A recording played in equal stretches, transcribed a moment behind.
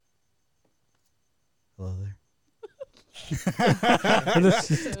Hello there.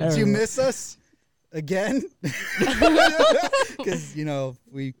 Did you miss us again? Because,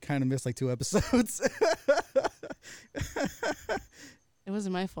 we kind of missed like 2 episodes. It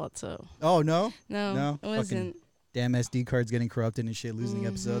wasn't my fault, so. Oh, no? No, it wasn't. Damn SD cards getting corrupted and shit, losing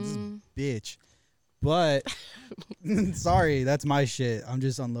episodes. Bitch. But, sorry, that's my shit. I'm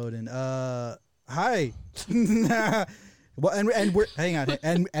just unloading. Hi. Well, and we're hang on,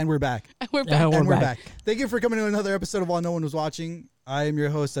 and we're back. We're back. And we're back. Thank you for coming to another episode of While No One Was Watching. I am your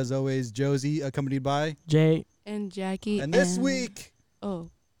host, as always, Josie, accompanied by Jay and Jackie. And this week,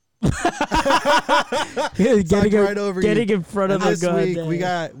 getting right over getting in front of the this gun. Week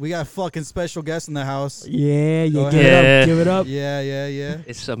we got fucking special guests in the house. Yeah, Go give ahead. it up, give it up. Yeah.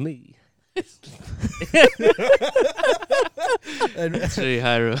 It's me. And, It's really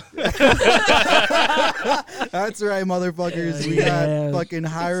Hyro. that's right, motherfuckers. We got fucking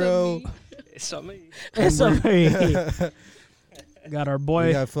Hyro. It's me. It's okay. Got our boy.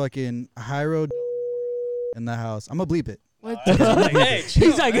 We got fucking Hyro in the house. I'm gonna bleep it. What? Hey,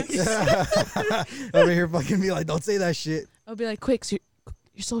 He's like, Over here fucking be like, don't say that shit. I'll be like, quick, so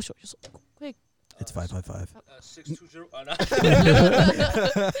you're social. Quick. It's 555. 620.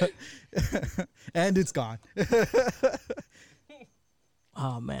 And it's gone.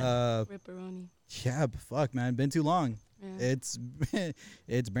 oh man. Ripperoni. Yeah, but fuck, man. Been too long. Yeah.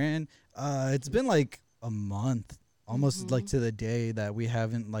 It's been like a month, almost like to the day that we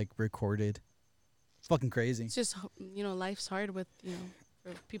haven't like recorded. It's fucking crazy. It's just, life's hard with,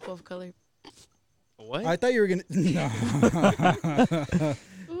 for people of color. What? I thought you were gonna. No.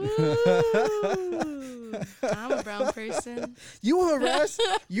 Ooh, I'm a brown person. You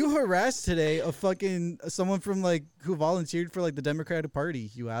harassed today a fucking someone from like who volunteered for like the Democratic Party.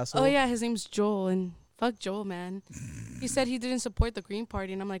 You asshole. Oh yeah, his name's Joel, and fuck Joel, man. He said he didn't support the Green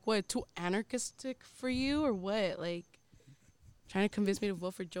Party, and I'm like, what? Too anarchistic for you, or what? Like, trying to convince me to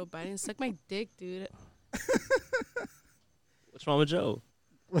vote for Joe Biden? Suck my dick, dude. What's wrong with Joe?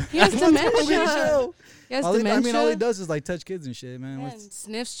 He has dementia. He has all dementia. all he does is like touch kids and shit, man. Yeah, and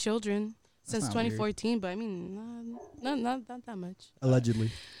sniffs children since not weird. 2014, but I mean, not that much. Allegedly.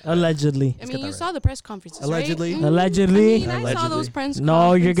 I mean, you right. saw the press conferences, Allegedly. right? Allegedly. I mean, I saw those press conferences.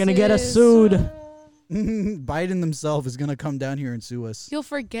 No, you're gonna get us sued. Biden himself is gonna come down here and sue us. He'll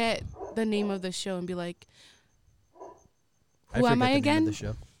forget the name of the show and be like, I "Who am forget I the again?" name of the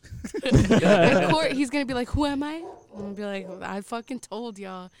show. In court, he's gonna be like, "Who am I?" I'm gonna be like, "I fucking told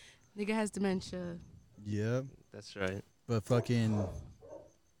y'all, nigga has dementia." Yeah, That's right. but fucking.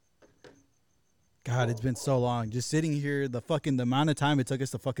 God, it's been so long. Just sitting here, the amount of time it took us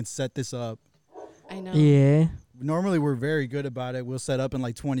to fucking set this up. I know. Yeah. Normally, we're very good about it. We'll set up in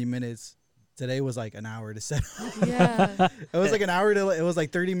like 20 minutes. Today was like an hour to set up. Yeah. It was like an hour to, it was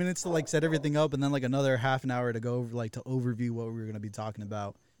like 30 minutes to like set everything up, and then like another half an hour to go over, like to overview what we were going to be talking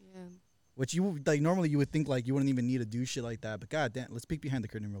about. Yeah. Which you like normally you would think like you wouldn't even need to do shit like that. But god damn, let's peek behind the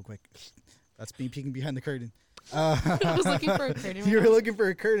curtain real quick. That's me peeking behind the curtain. I was looking for a curtain. You were looking for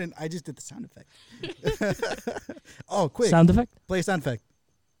a curtain. I just did the sound effect. Oh, quick. Sound effect? Play a sound effect.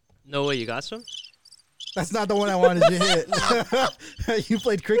 No way, you got some? That's not the one I wanted to hit. You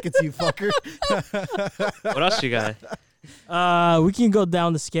played crickets, you fucker. What else you got? We can go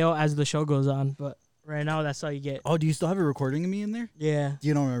down the scale as the show goes on, but right now that's all you get. Oh, do you still have a recording of me in there? Yeah.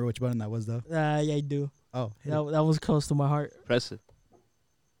 You don't remember which button that was, though? Yeah, I do. Oh, hit That was close to my heart. Press it.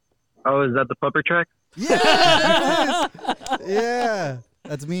 Oh, is that the pupper track? it. Yeah, it is. Yeah,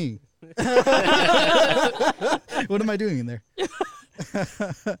 that's me. What am I doing in there?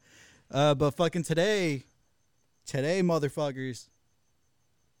 But fucking today, motherfuckers,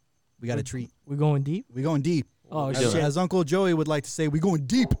 we got a treat. We going deep? We going deep. Oh, As- shit. As Uncle Joey would like to say, we going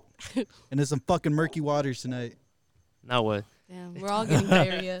deep. And there's some fucking murky waters tonight. Now what? Damn, we're all getting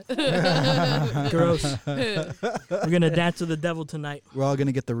diarrhea. Gross. We're going to dance to the devil tonight. We're all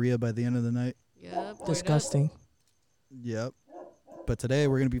gonna get the Rhea by the end of the night. Yep. Disgusting. Yep. But today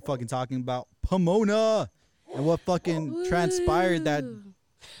we're gonna be fucking talking about Pomona and what fucking transpired that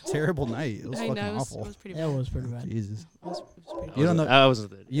terrible night. It was I fucking know, awful. It was pretty That bad. was pretty bad. Jesus. It was pretty You don't know. I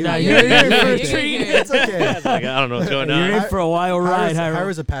wasn't there. You, Nah, you- you're in for a you're treat. good. It's okay. I don't know what's going You're on. in for a wild ride,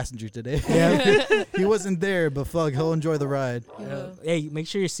 Hyra's Hyro. a passenger today. Yeah. He wasn't there, but fuck, he'll enjoy the ride. Yeah. Hey, make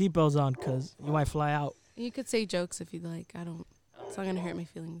sure your seatbelt's on because you might fly out. You could say jokes if you'd like. I don't. It's not gonna hurt my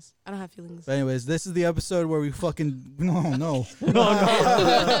feelings. I don't have feelings. But anyways, this is the episode where we fucking no.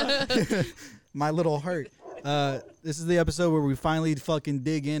 My little heart. This is the episode where we finally fucking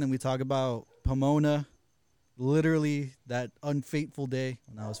dig in and we talk about Pomona. Literally that unfaithful day.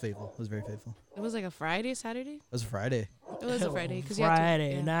 No, it was faithful. It was very faithful. It was like a Friday, Saturday. It was Friday. It was a Friday because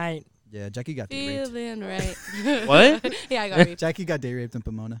Friday night. Yeah, Jackie got date raped. Feeling right. What? Yeah, I got raped. Jackie got date raped in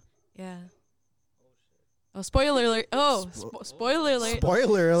Pomona. Yeah. Oh, spoiler alert. Oh, spoiler alert.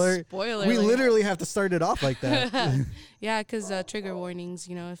 Spoiler alert. Spoiler We alert. literally have to start it off like that. Yeah, because trigger warnings,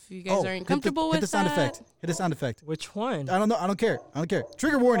 you know, if you guys Oh, aren't comfortable with hit the sound that. effect. Hit the sound effect. Which one? I don't know. I don't care. I don't care.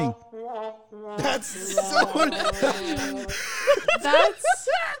 Trigger warning. That's so.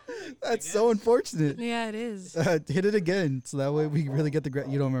 That's so unfortunate. Yeah, it is. Hit it again, so that way we really get the.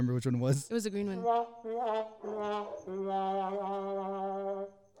 You don't remember which one it was. It was a green one.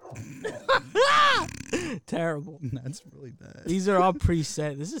 Terrible. That's really bad. These are all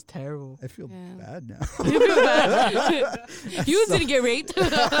preset. This is terrible. I feel Yeah. bad now. You didn't get raped.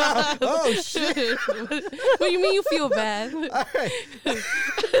 Oh shit! What do you mean you feel bad?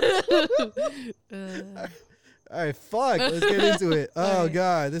 All right, fuck. Let's get into it. Oh Alright.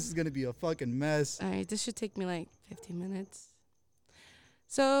 god, this is gonna be a fucking mess. All right, this should take me like 15 minutes.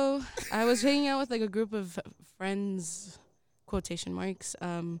 So I was hanging out with like a group of friends, quotation marks,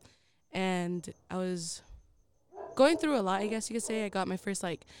 and I was going through a lot, I guess you could say. I got my first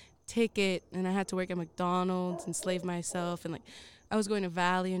like ticket, and I had to work at McDonald's and slave myself, and like I was going to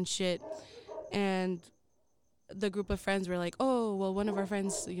Valley and shit. And the group of friends were like, oh, well, one of our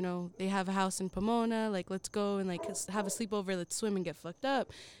friends, you know, they have a house in Pomona, like let's go and like have a sleepover, let's swim and get fucked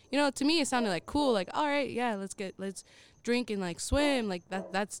up. You know, to me it sounded like cool, like all right, yeah, let's drink and like swim, like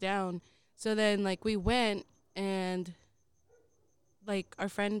that's down. So then like we went, and like our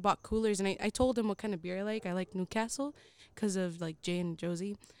friend bought coolers, and I told him what kind of beer I like Newcastle because of like Jay and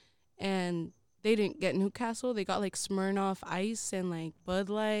Josie, and they didn't get Newcastle, they got like Smirnoff Ice and like Bud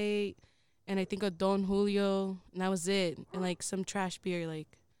Light and I think a Don Julio, and that was it, and like some trash beer,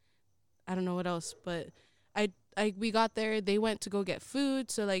 like I don't know what else. But we got there, they went to go get food,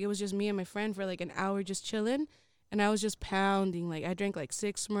 so like it was just me and my friend for like an hour just chilling, and I was just pounding. Like I drank like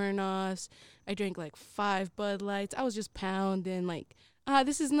 6 Smirnoffs, I drank like 5 Bud Lights, I was just pounding like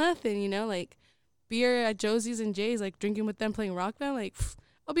this is nothing, you know, like beer at Josie's and Jay's, like drinking with them playing Rock Band, like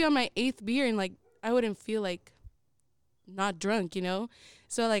I'll be on my 8th beer and like I wouldn't feel like not drunk, you know.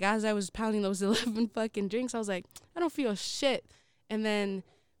 So like as I was pounding those 11 fucking drinks, I was like, I don't feel shit. And then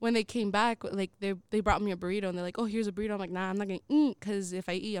when they came back, like they brought me a burrito, and they're like, oh, here's a burrito. I'm like, nah, I'm not gonna eat, because if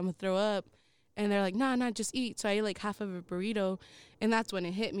I eat, I'm gonna throw up. And they're like, nah, just eat. So I ate like half of a burrito, and that's when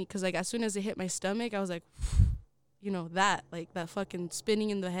it hit me, because like as soon as it hit my stomach, I was like, you know, that fucking spinning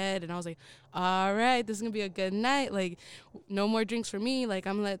in the head, and I was like, all right, this is gonna be a good night. Like no more drinks for me. Like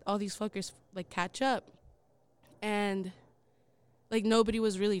I'm gonna let all these fuckers like catch up. And like nobody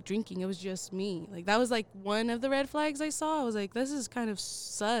was really drinking, it was just me. Like that was like one of the red flags I saw. I was like, this is kind of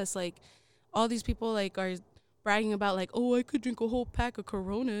sus. Like all these people like are bragging about like, oh, I could drink a whole pack of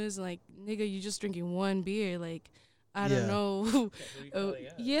Coronas. Like nigga, you just drinking one beer. Like I don't know.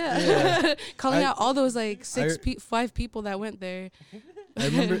 Yeah. Calling out all those like 5 people that went there. I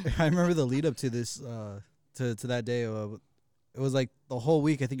remember the lead up to this to that day. It was like the whole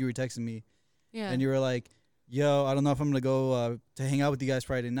week. I think you were texting me, and you were like, yo, I don't know if I'm gonna go to hang out with you guys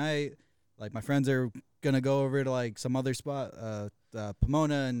Friday night. Like my friends are gonna go over to like some other spot,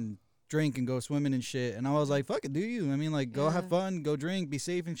 Pomona, and drink and go swimming and shit. And I was like, fuck it, do you? I mean, like, go have fun, go drink, be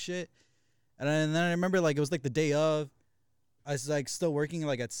safe and shit. And then I remember like it was like the day of, I was like still working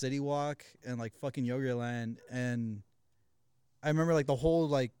like at City Walk and like fucking Yogurtland, and I remember like the whole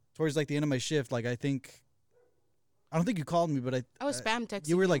like towards like the end of my shift, like I don't think you called me, but I was spam texting.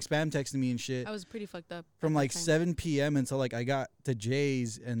 You were like spam texting me and shit. I was pretty fucked up. From like 7 p.m. until like I got to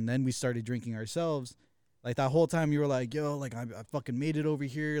Jay's, and then we started drinking ourselves. Like that whole time you were like, yo, like I fucking made it over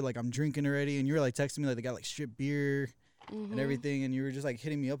here. Like I'm drinking already. And you were like texting me like they got like strip beer and everything. And you were just like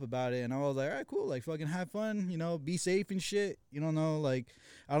hitting me up about it. And I was like, all right, cool. Like fucking have fun, you know, be safe and shit. You don't know, like,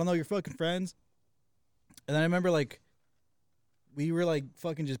 I don't know your fucking friends. And then I remember like we were like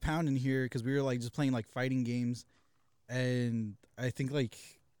fucking just pounding here because we were like just playing like fighting games. And I think like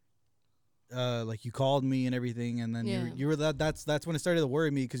you called me and everything, and then you were that's when it started to worry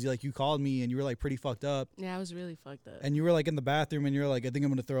me, because you called me and you were like pretty fucked up. Yeah, I was really fucked up. And you were like in the bathroom, and you were like, I think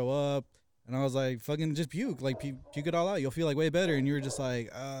I'm gonna throw up. And I was like, fucking just puke, like puke it all out. You'll feel like way better. And you were just like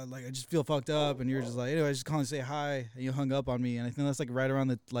I just feel fucked up. And you were just like, anyway, I just calling to say hi. And you hung up on me. And I think that's like right around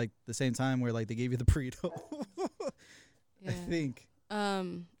the same time where like they gave you the burrito. I think.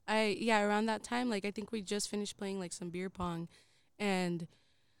 Around that time, like I think we just finished playing like some beer pong, and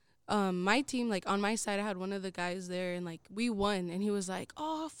my team, like on my side, I had one of the guys there, and like we won, and he was like,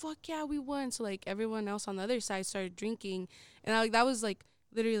 oh fuck yeah, we won. So like everyone else on the other side started drinking, and that was like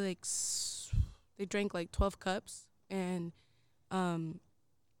literally like they drank like 12 cups, and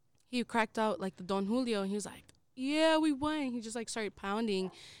he cracked out like the Don Julio, and he was like, yeah, we won. He just like started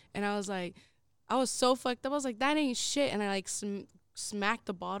pounding, and I was so fucked up. I was like, that ain't shit, and I like smacked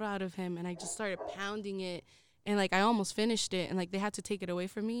the bottle out of him, and I just started pounding it, and like I almost finished it, and like they had to take it away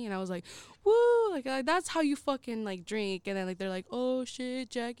from me, and I was like, woo, like that's how you fucking like drink. And then like they're like, oh shit,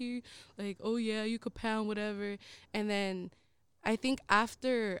 Jackie, like, oh yeah, you could pound whatever. And then I think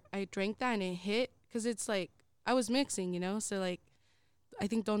after I drank that and it hit, because it's like I was mixing, you know, so like I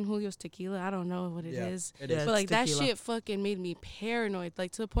think Don Julio's tequila, I don't know what it is, It Yeah, is. but like that tequila. shit fucking made me paranoid,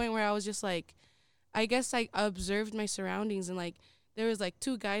 like to the point where I was just like, I guess I observed my surroundings, and like there was like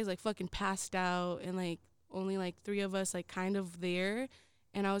 2 guys like fucking passed out, and like only like 3 of us like kind of there,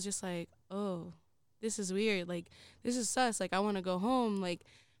 and I was just like, oh, this is weird, like this is sus, like I want to go home, like,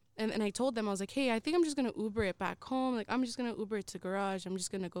 and I told them, I was like, hey, I think I'm just gonna Uber it back home, like I'm just gonna Uber it to garage, I'm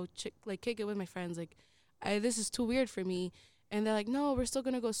just gonna go kick it with my friends, like this is too weird for me. And they're like, no, we're still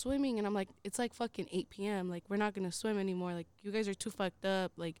gonna go swimming. And I'm like, it's like fucking 8 p.m. Like, we're not gonna swim anymore. Like, you guys are too fucked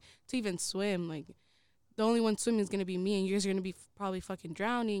up, like, to even swim. Like, the only one swimming is gonna be me, and you guys are gonna be probably fucking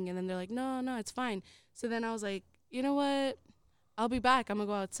drowning. And then they're like, no, it's fine. So then I was like, you know what? I'll be back. I'm gonna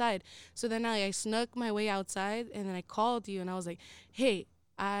go outside. So then I snuck my way outside, and then I called you, and I was like, hey,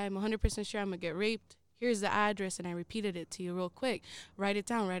 I'm 100% sure I'm gonna get raped. Here's the address, and I repeated it to you real quick. Write it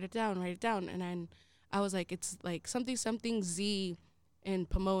down. And then I was like, it's like something Z in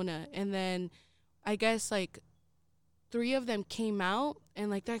Pomona. And then I guess like 3 of them came out, and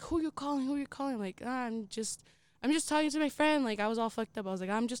like they're like, who you calling? I'm like, I'm just talking to my friend. Like I was all fucked up. I was like,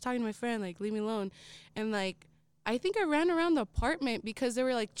 I'm just talking to my friend. Like leave me alone. And like I think I ran around the apartment because they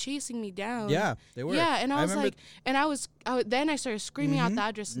were like chasing me down. Yeah, they were. Yeah, and I was remember like, and then I started screaming out the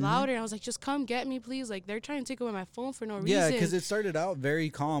address louder, and I was like, just come get me, please. Like they're trying to take away my phone for no reason. Yeah, because it started out very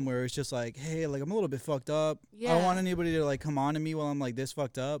calm, where it's just like, hey, like I'm a little bit fucked up. I don't want anybody to like come on to me while I'm like this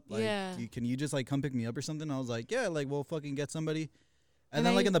fucked up. Like, can you just like come pick me up or something? I was like, yeah, like we'll fucking get somebody. And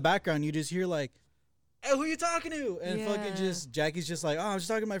then like in the background, you just hear like, hey, who you talking to? And fucking just Jackie's just like, oh, I'm just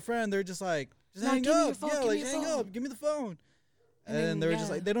talking to my friend. They're just like, just hang up. Yeah, like hang up. Give me the phone. And they're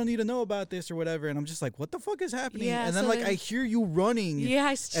just like, they don't need to know about this or whatever. And I'm just like, what the fuck is happening? Yeah, and then so like then- I hear you running. Yeah,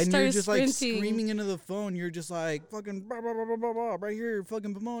 I And started you're just like sprinting. screaming into the phone. You're just like fucking blah, blah, blah, blah, blah, blah, right here,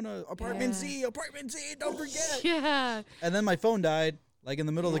 fucking Pomona, apartment Z, don't forget. Yeah. And then my phone died, like in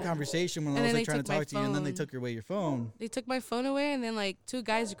the middle of the conversation when And I was then like they trying to took my talk to you, and then they phone. took away your phone. They took my phone away, and then like 2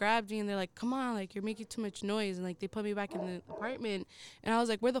 guys grabbed me, and they're like, come on, like you're making too much noise. And like they put me back in the apartment, and I was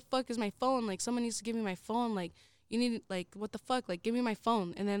like, where the fuck is my phone? Like someone needs to give me my phone. Like you need, like, what the fuck? Like give me my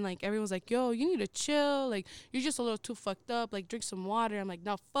phone. And then like everyone's like, yo, you need to chill. Like you're just a little too fucked up. Like drink some water. I'm like,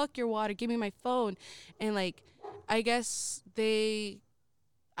 no, fuck your water. Give me my phone. And like I guess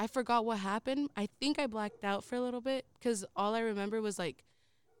I forgot what happened. I think I blacked out for a little bit, because all I remember was like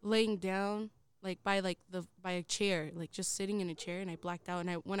laying down like by a chair, like just sitting in a chair, and I blacked out.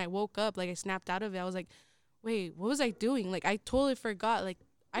 And when I woke up, like I snapped out of it. I was like, wait, what was I doing? Like I totally forgot. Like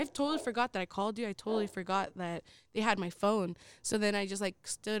I've totally forgot that I called you. I totally forgot that they had my phone. So then I just like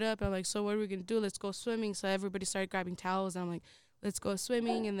stood up. I'm like, so what are we gonna do? Let's go swimming. So everybody started grabbing towels, and I'm like, let's go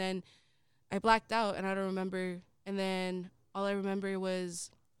swimming. And then I blacked out, and I don't remember. And then all I remember was,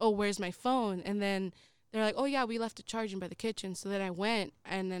 oh, where's my phone? And then they're like, oh yeah, we left it charging by the kitchen. So then I went,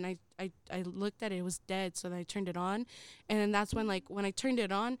 and then I looked at it, it was dead. So then I turned it on, and then that's when like when I turned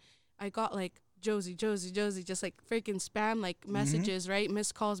it on, I got like Josie, just like freaking spam like messages, right?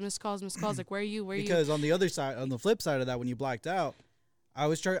 Missed calls, like where are you? Because on the other side, on the flip side of that, when you blacked out,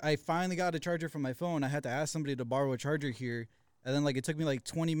 I finally got a charger from my phone. I had to ask somebody to borrow a charger here. And then, like, it took me, like,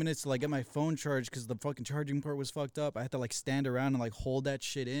 20 minutes to, like, get my phone charged because the fucking charging port was fucked up. I had to, like, stand around and, like, hold that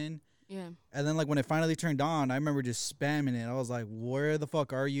shit in. Yeah. And then, like, when it finally turned on, I remember just spamming it. I was like, where the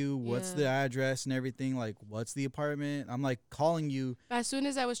fuck are you? What's the address and everything? Like, what's the apartment? I'm, like, calling you. As soon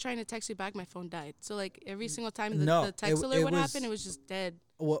as I was trying to text you back, my phone died. So, like, every single time the text it alert would was- happen, it was just dead.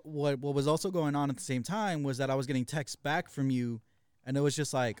 What was also going on at the same time was that I was getting texts back from you. And it was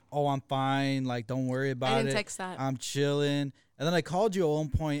just like, oh, I'm fine. Like, don't worry about it. I didn't text that. I'm chilling. And then I called you at one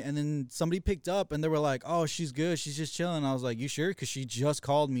point, and then somebody picked up, and they were like, oh, she's good. She's just chilling. I was like, you sure? Because she just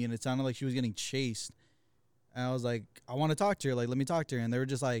called me, and it sounded like she was getting chased. And I was like, I want to talk to her. Like, let me talk to her. And they were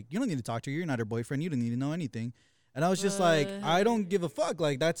just like, you don't need to talk to her. You're not her boyfriend. You don't need to know anything. And I was just like, I don't give a fuck.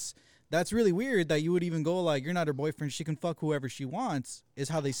 Like, that's really weird that you would even go like, you're not her boyfriend. She can fuck whoever she wants, is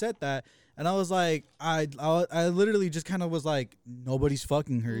how they said that. And I was like, I literally just kind of was like, nobody's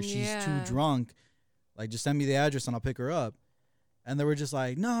fucking her. She's too drunk. Like, just send me the address and I'll pick her up. And they were just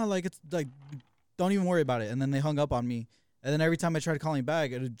like, no, like, it's like, don't even worry about it. And then they hung up on me. And then every time I tried calling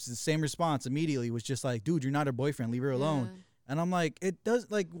back, it was the same response immediately. It was just like, dude, you're not her boyfriend. Leave her alone. And I'm like, it does,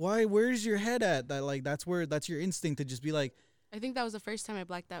 like, why, where's your head at? That, like, that's your instinct to just be like, I think that was the first time I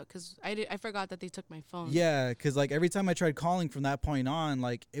blacked out because I forgot that they took my phone. yeah, because, like, every time I tried calling from that point on,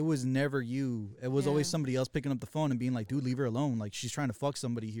 like, it was never you. It was always somebody else picking up the phone and being like, dude, leave her alone. Like, she's trying to fuck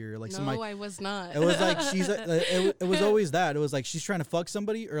somebody here. Like, no, I was not. It was like, it was always that. It was like, she's trying to fuck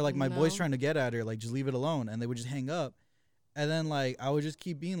somebody, or, like, my boy's trying to get at her. Like, just leave it alone. And they would just hang up. And then, like, I would just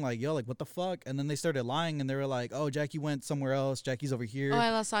keep being like, yo, like, what the fuck? And then they started lying, and they were like, oh, Jackie went somewhere else. Jackie's over here. Oh,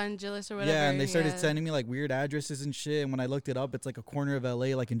 at Los Angeles or whatever. Yeah, and they started sending me, like, weird addresses and shit. And when I looked it up, it's, like, a corner of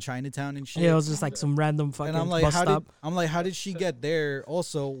L.A., like, in Chinatown and shit. Yeah, it was just, like, some random fucking and I'm like, bus stop. how did she get there?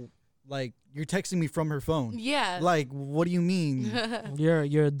 Also, like, you're texting me from her phone. Yeah. Like, what do you mean?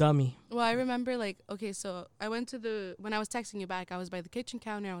 You're a dummy. Well, I remember, like, okay, so I went to when I was texting you back, I was by the kitchen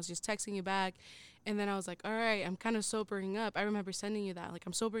counter. I was just texting you back. And then I was like, all right, I'm kind of sobering up. I remember sending you that. Like,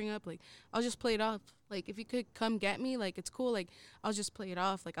 I'm sobering up. Like, I'll just play it off. Like, if you could come get me, like, it's cool. Like, I'll just play it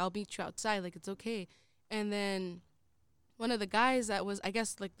off. Like, I'll meet you outside. Like, it's okay. And then one of the guys that was, I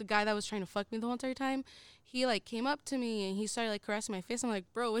guess, like, the guy that was trying to fuck me the whole entire time, he, like, came up to me and he started, like, caressing my face. I'm like,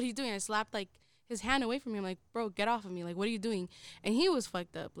 bro, what are you doing? I slapped, like, his hand away from me. I'm like, bro, get off of me. Like, what are you doing? And he was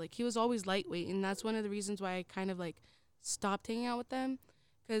fucked up. Like, he was always lightweight. And that's one of the reasons why I kind of, like, stopped hanging out with them.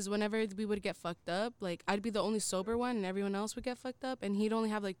 Because whenever we would get fucked up, like, I'd be the only sober one and everyone else would get fucked up. And he'd only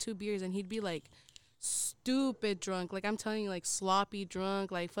have, like, 2 beers and he'd be, like, stupid drunk. Like, I'm telling you, like, sloppy drunk.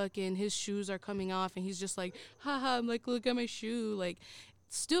 Like, fucking his shoes are coming off and he's just like, haha, I'm like, look at my shoe. Like,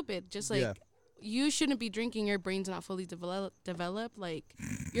 stupid. Just, like, you shouldn't be drinking. Your brain's not fully developed. Like,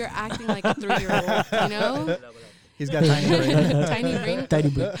 you're acting like a 3-year-old, you know? He's got tiny brain. Tiny brain. Tiny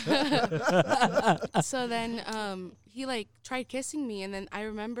brain. So then he, like, tried kissing me. And then I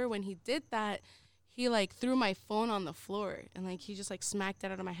remember when he did that, he, like, threw my phone on the floor. And, like, he just, like, smacked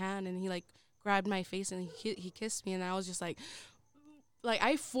it out of my hand. And he, like, grabbed my face and he kissed me. And I was just like,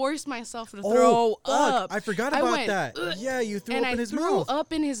 I forced myself to throw up. I forgot about that. Yeah, you threw up in his mouth. And I threw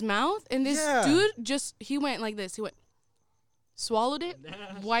up in his mouth. And this dude he went like this. He went, swallowed it,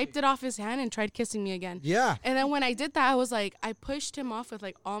 wiped it off his hand, and tried kissing me again. Yeah. And then when I did that, I was like, I pushed him off with,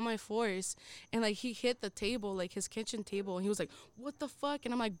 like, all my force. And, like, he hit the table, like, his kitchen table. And he was like, what the fuck?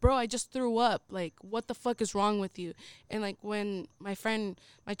 And I'm like, bro, I just threw up. Like, what the fuck is wrong with you? And, like, when my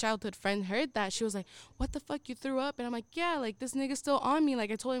childhood friend heard that, she was like, what the fuck, you threw up? And I'm like, yeah, like, this nigga's still on me. Like,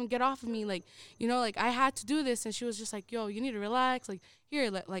 I told him, get off of me. Like, you know, like, I had to do this. And she was just like, yo, you need to relax. Like, here,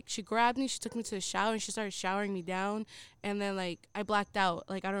 like, she grabbed me, she took me to the shower, and she started showering me down. And then, like, I blacked out.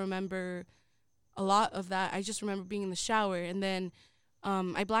 Like, I don't remember a lot of that. I just remember being in the shower. And then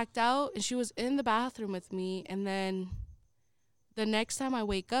I blacked out, and she was in the bathroom with me. And then the next time I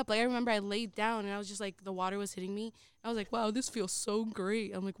wake up, like, I remember I laid down, and I was just, like, the water was hitting me. I was like, wow, this feels so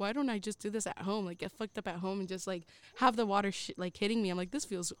great. I'm like, why don't I just do this at home? Like, get fucked up at home and just, like, have the water, like, hitting me. I'm like, this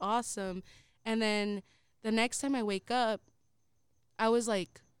feels awesome. And then the next time I wake up, I was,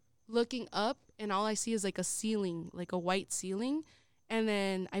 like, looking up, and all I see is, like, a ceiling, like a white ceiling. And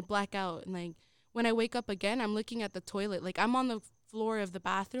then I black out. And, like, when I wake up again, I'm looking at the toilet. Like, I'm on the floor of the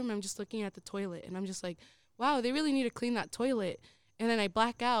bathroom. I'm just looking at the toilet. And I'm just like, wow, they really need to clean that toilet. And then I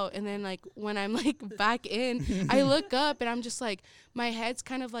black out. And then, like, when I'm, like, back in, I look up, and I'm just, like, my head's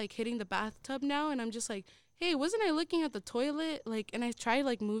kind of, like, hitting the bathtub now. And I'm just like, hey, wasn't I looking at the toilet? Like, and I tried,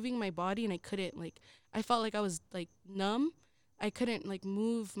 like, moving my body, and I couldn't. Like, I felt like I was, like, numb. I couldn't, like,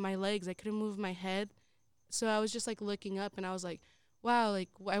 move my legs. I couldn't move my head. So I was just, like, looking up, and I was like, wow, like,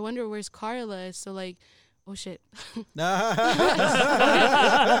 I wonder where's Carla. So, like, oh, shit.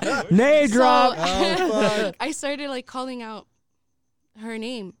 Name drop. I started, like, calling out her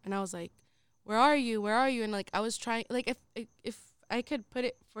name, and I was like, where are you? Where are you? And, like, I was trying, like, if I could put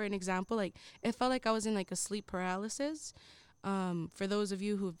it for an example, like, it felt like I was in, like, a sleep paralysis. For those of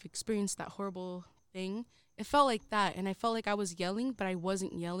you who've experienced that horrible thing, it felt like that, and I felt like I was yelling, but I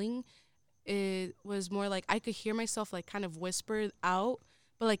wasn't yelling. It was more like I could hear myself, like, kind of whisper out,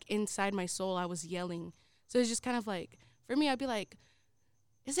 but, like, inside my soul, I was yelling. So it's just kind of like, for me, I'd be like,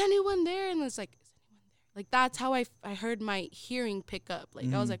 is anyone there? And it's like, is anyone there? Like, that's how I heard my hearing pick up.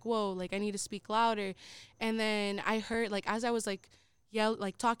 Like, I was like, whoa, like, I need to speak louder. And then I heard, like, as I was, like,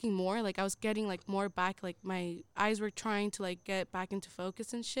 talking more, like, I was getting, like, more back, like, my eyes were trying to, like, get back into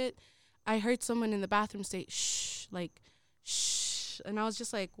focus and shit. I heard someone in the bathroom say, shh, like, shh. And I was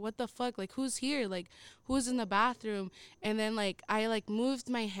just like, what the fuck? Like, who's here? Like, who's in the bathroom? And then, like, I, like, moved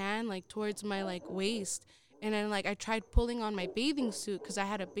my hand, like, towards my, like, waist. And then, like, I tried pulling on my bathing suit because I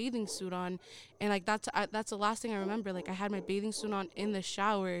had a bathing suit on. And, like, that's the last thing I remember. Like, I had my bathing suit on in the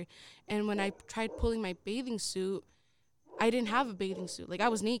shower. And when I tried pulling my bathing suit, I didn't have a bathing suit. Like, I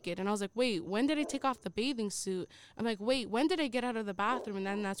was naked. And I was like, wait, when did I take off the bathing suit? I'm like, wait, when did I get out of the bathroom? And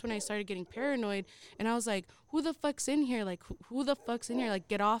then that's when I started getting paranoid. And I was like, who the fuck's in here? Like, who the fuck's in here? Like,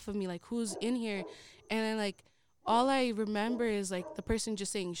 get off of me. Like, who's in here? And then, like, all I remember is, like, the person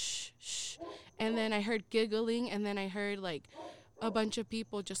just saying, shh, shh. And then I heard giggling. And then I heard, like, a bunch of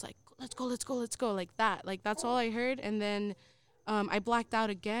people just, like, let's go, let's go, let's go. Like that. Like, that's all I heard. And then I blacked out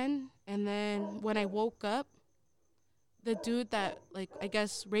again. And then when I woke up, the dude that, like, I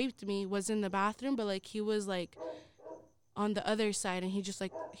guess raped me was in the bathroom. But, like, he was, like, on the other side. And he just,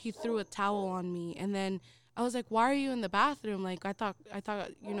 like, he threw a towel on me. And then I was like, why are you in the bathroom? Like, I thought,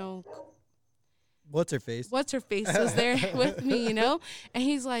 you know, What's her face was there with me, you know? And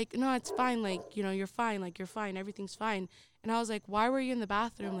he's like, no, it's fine. Like, you know, you're fine. Like, you're fine. Everything's fine. And I was like, why were you in the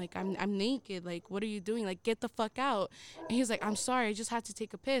bathroom? Like, I'm naked. Like, what are you doing? Like, get the fuck out. And he's like, I'm sorry. I just had to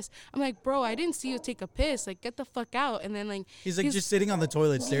take a piss. I'm like, bro, I didn't see you take a piss. Like, get the fuck out. And then, like, he's like just sitting on the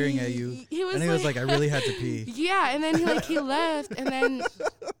toilet staring at you. He was like, I really had to pee. Yeah. And then he left. And then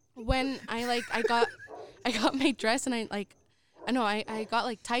when I got my dress and I got,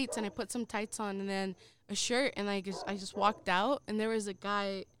 like, tights, and I put some tights on and then a shirt, and I just walked out, and there was a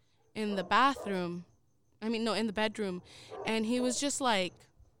guy in the bathroom. In the bedroom, and he was just, like,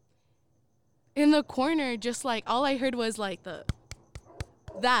 in the corner, just, like, all I heard was, like,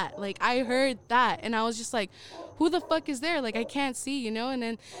 that. Like, I heard that, and I was just like, who the fuck is there? Like, I can't see, you know? And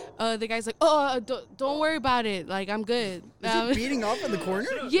then the guy's like, don't worry about it. Like, I'm good. Is he beating off in the corner?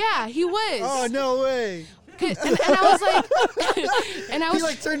 Yeah, he was. Oh, no way. And I was like, he,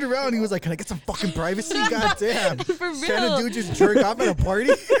 like, turned around and he was like, can I get some fucking privacy? Goddamn. For real. Can a dude just jerk off at a party?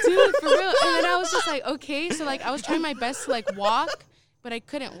 Dude, for real. And then I was just like, okay. So, like, I was trying my best to, like, walk, but I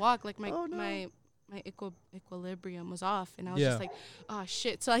couldn't walk. Like, my equilibrium was off, and I was just like, oh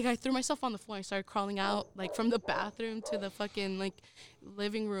shit. So, like, I threw myself on the floor. I started crawling out, like, from the bathroom to the fucking, like,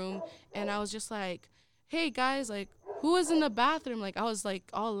 living room, and I was just like, hey guys, like, who was in the bathroom? Like, I was, like,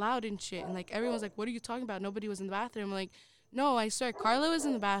 all loud and shit, and, like, everyone's like, what are you talking about? Nobody was in the bathroom. I'm like, no, I swear, Carla was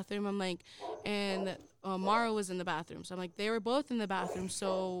in the bathroom. I'm like, and Mara was in the bathroom. So I'm like, they were both in the bathroom.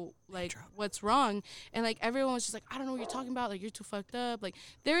 So, like, what's wrong? And, like, everyone was just like, I don't know what you're talking about. Like, you're too fucked up. Like,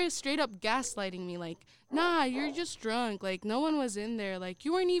 they're straight up gaslighting me. Like, nah, you're just drunk. Like, no one was in there. Like,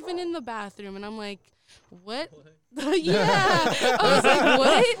 you weren't even in the bathroom. And I'm like, what? Yeah. I was like,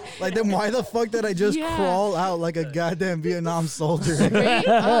 what? Like, then why the fuck did I just crawl out like a goddamn Vietnam soldier? Straight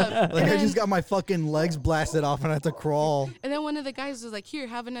up. Like, I just got my fucking legs blasted off and I had to crawl. And then one of the guys was like, here,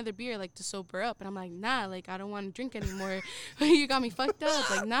 have another beer, like, to sober up. And I'm like, nah, like, I don't want to drink anymore. You got me fucked up.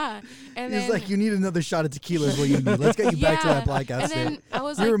 Like, nah. And he's like, you need another shot of tequila is what you need. Let's get you back to that blackout state. And then I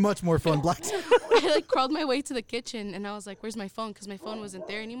was you like, were much more fun blacked out. I, like, crawled my way to the kitchen, and I was like, where's my phone? Because my phone wasn't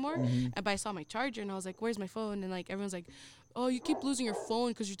there anymore. But I saw my charger, and I was like, where's my phone? And, like, everyone's like, oh, you keep losing your phone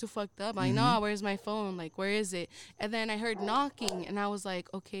because you're too fucked up. I'm like, nah, where's my phone? Like, where is it? And then I heard knocking, and I was like,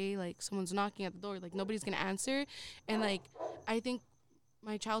 okay, like, someone's knocking at the door. Like, nobody's going to answer. And, like, I think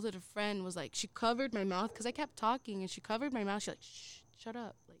my childhood friend was like, she covered my mouth because I kept talking, and she covered my mouth. She's like, shh, shut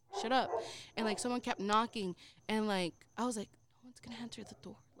up. Like, shut up. And, like, someone kept knocking, and, like, I was like, no one's going to answer the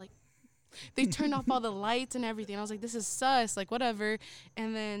door. Like, they turned off all the lights and everything. I was like, this is sus, like, whatever.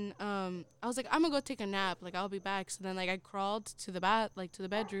 And then I was like, I'm gonna go take a nap, like, I'll be back. So then, like, I crawled to the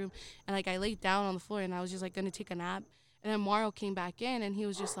bedroom, and, like, I laid down on the floor, and I was just, like, gonna take a nap. And then Mario came back in, and he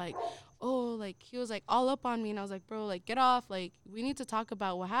was just like, oh, like, he was, like, all up on me. And I was like, bro, like, get off. Like, we need to talk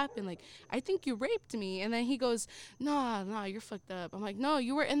about what happened. Like, I think you raped me. And then he goes, nah, you're fucked up. I'm like, no,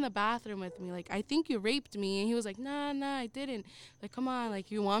 you were in the bathroom with me. Like, I think you raped me. And he was like, nah, I didn't. Like, come on. Like,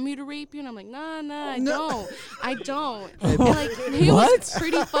 you want me to rape you? And I'm like, nah, I don't. And, like, he was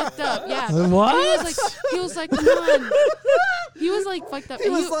pretty fucked up. Yeah. What? He was like, come on. He was, like, fucked up. He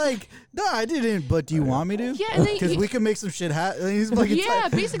was like, no, I didn't, but do you want me to? Yeah. Because we can make some shit happen. He's like, yeah,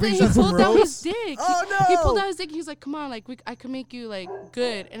 basically, he pulled out his dick. Oh, no. He pulled out his dick. He was like, come on, like, I can make you, like,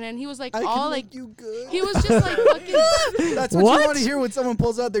 good. And then he was like, you good. He was just like, fucking. That's what you want to hear when someone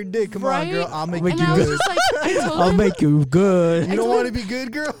pulls out their dick. Come on, girl, I'll make you I was good. just like, I'll make you good. You don't want to be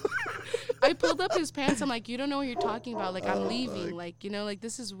good, girl? I pulled up his pants. I'm like, you don't know what you're talking about. Like, I'm leaving. Like, you know, like,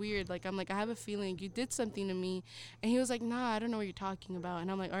 this is weird. Like, I'm like, I have a feeling you did something to me. And he was like, nah, I don't know what you're talking about. And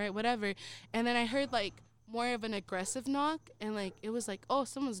I'm like, all right, whatever. And then I heard, like, more of an aggressive knock. And, like, it was like, oh,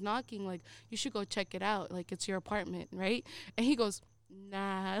 someone's knocking. Like, you should go check it out. Like, it's your apartment, right? And he goes,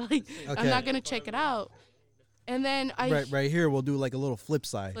 nah, like, I'm not going to check it out. And then Right here, we'll do, like, a little flip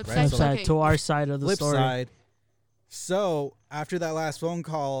side. Flip side to our side of the flip story. Side. So, after that last phone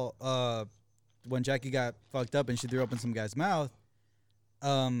call, when Jackie got fucked up and she threw up in some guy's mouth,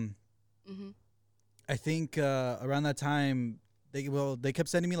 I think around that time they kept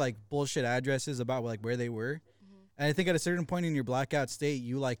sending me like bullshit addresses about like where they were. And I think at a certain point in your blackout state,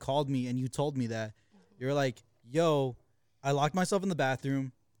 you like called me and you told me that you're like, "Yo, I locked myself in the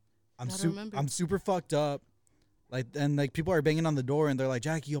bathroom. I'm super fucked up." Like, and like people are banging on the door and they're like,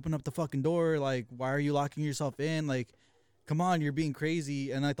 "Jackie, open up the fucking door. Like, why are you locking yourself in? Like, come on, you're being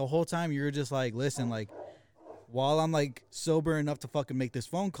crazy." And like the whole time you were just like, "Listen, like, while I'm like sober enough to fucking make this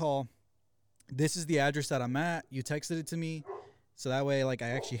phone call, this is the address that I'm at. You texted it to me. So that way, like, I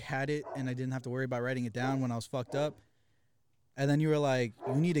actually had it and I didn't have to worry about writing it down when I was fucked up." And then you were like,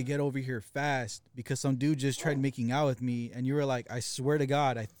 "You need to get over here fast because some dude just tried making out with me." And you were like, "I swear to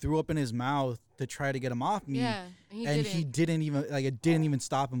God, I threw up in his mouth to try to get him off me." Yeah, and he didn't even, like, it didn't even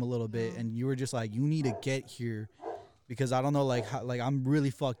stop him a little bit. And you were just like, "You need to get here because I don't know, like, how, like, I'm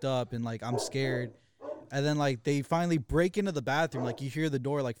really fucked up and, like, I'm scared." And then, like, they finally break into the bathroom. Like, you hear the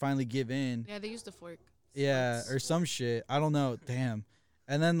door, like, finally give in. Yeah, they used the fork. Yeah, or some shit. I don't know. Damn.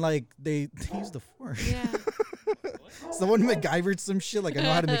 And then, like, they use the fork. Yeah. Someone MacGyvered some shit. Like, I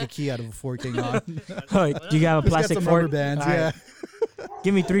know how to make a key out of a fork. Hang on. Oh, you got a It's got plastic some fork? rubber bands, All yeah. right.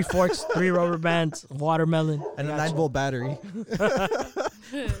 Give me 3 forks, 3 rubber bands, watermelon. And a I got 9-volt battery.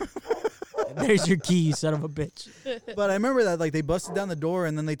 you. There's your key, you son of a bitch. But I remember that, like, they busted down the door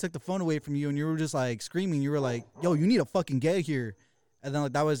and then they took the phone away from you and you were just, like, screaming. You were like, "Yo, you need to fucking get here." And then,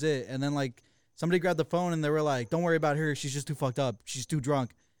 like, that was it. And then, like, somebody grabbed the phone and they were like, "Don't worry about her. She's just too fucked up. She's too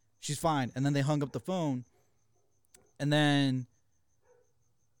drunk. She's fine." And then they hung up the phone. And then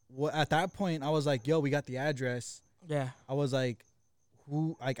at that point, I was like, "Yo, we got the address." Yeah. I was like,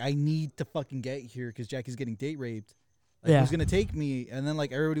 I need to fucking get here because Jackie's getting date raped. Like, Yeah. who's gonna take me? And then,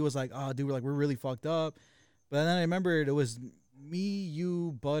 like, everybody was like, "Oh, dude, we're really fucked up." But then I remembered it was me,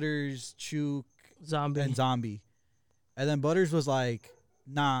 you, Butters, Chook, Zombie. and Zombie. And then Butters was like,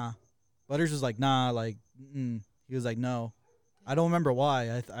 "Nah." Butters was like, "Nah." Like, he was like, "No." I don't remember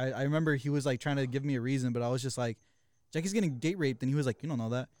why. I remember he was like trying to give me a reason, but I was just like, "Jackie's getting date raped," and he was like, "You don't know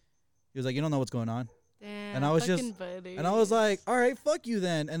that." He was like, "You don't know what's going on." Damn, And I was just, Butters. and I was like, "All right, fuck you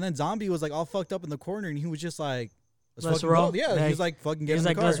then." And then Zombie was like all fucked up in the corner, and he was just like, Let's fucking roll." go." Yeah, Yeah. he was like, "Fucking get He's in the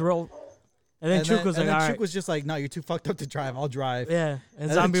like, car." "Let's roll." And then Chook was like, and then "All Chook right." was just like, "No, you're too fucked up to drive. I'll drive." Yeah. And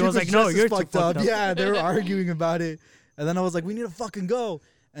then Zombie Chook was like, "No, just as you're too fucked up." Yeah, they were arguing about it. And then I was like, "We need to fucking go."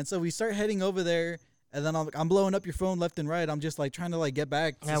 And so we start heading over there. And then I'm blowing up your phone left and right. I'm just like trying to like get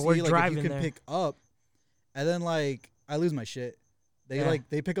back to Yeah, see we're like if driving you can there. pick up. And then like I lose my shit.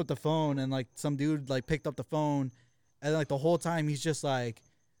 They pick up the phone and like some dude like picked up the phone, and like the whole time he's just like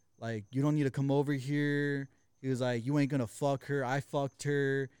 "You don't need to come over here." He was like, "You ain't gonna fuck her. I fucked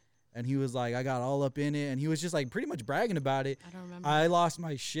her." And he was like, "I got all up in it." And he was just like pretty much bragging about it. I don't remember. I lost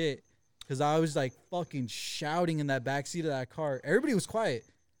my shit because I was like fucking shouting in that backseat of that car. Everybody was quiet.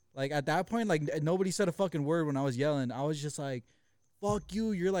 Like at that point, like nobody said a fucking word when I was yelling. I was just like, "Fuck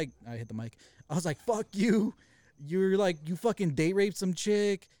you." You're like, I hit the mic. I was like, "Fuck you." You're like, you fucking date raped some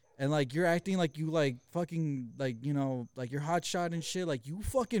chick. And like you're acting like you like fucking like, you know, like you're hot shot and shit. Like you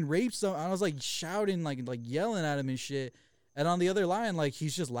fucking raped some. I was like shouting, like yelling at him and shit. And on the other line, like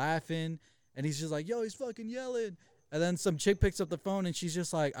he's just laughing and he's just like, "Yo, he's fucking yelling." And then some chick picks up the phone and she's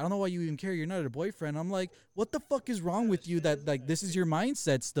just like, "I don't know why you even care. You're not her boyfriend." I'm like, what the fuck is wrong with you that like this is your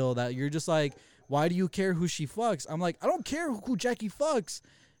mindset still, that you're just like, why do you care who she fucks? I'm like, I don't care who Jackie fucks.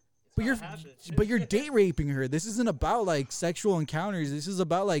 But you're date raping her. This isn't about like sexual encounters. This is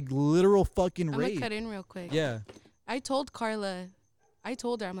about like literal fucking I'm rape. gonna cut in real quick. Yeah. I told Carla, I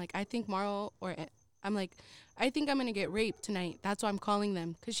told her, I'm like, I think Marl I'm like, I think I'm gonna get raped tonight. That's why I'm calling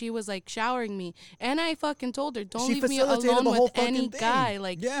them, because she was like showering me, and I fucking told her, don't She leave me facilitated alone the whole with any fucking thing. guy.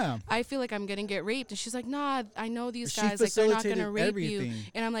 Like, Yeah. I feel like I'm gonna get raped, and she's like, nah, I know these She guys, like they're not facilitated gonna rape you, everything.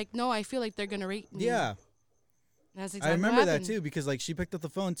 and I'm like, no, I feel like they're gonna rape me. Yeah. And that's exactly I remember what that happened. too, because like she picked up the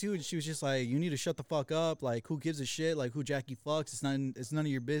phone too and she was just like, "You need to shut the fuck up. Like, who gives a shit? Like, who Jackie fucks? It's none of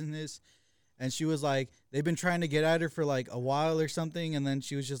your business." And she was like, they've been trying to get at her for like a while or something, and then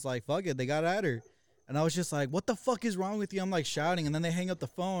she was just like, "Fuck it," they got at her. And I was just like, "What the fuck is wrong with you?" I'm like shouting, and then they hang up the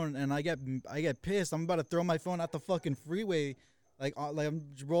phone, and I get pissed. I'm about to throw my phone out the fucking freeway, like I'm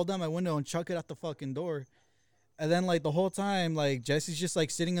roll down my window and chuck it out the fucking door. And then like the whole time, like Jesse's just like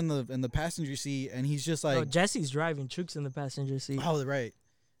sitting in the passenger seat, and he's just like, Oh, Jesse's driving. Chook's in the passenger seat. "Oh, right."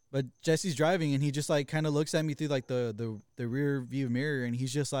 But Jesse's driving, and he just like kind of looks at me through like the rear view mirror, and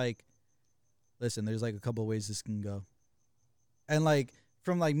he's just like, "Listen, there's like a couple of ways this can go." And like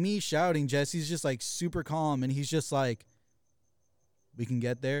from like me shouting, Jesse's just like super calm, and he's just like, "We can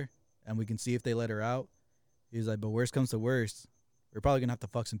get there, and we can see if they let her out." He's like, "But worst comes to worst, we're probably gonna have to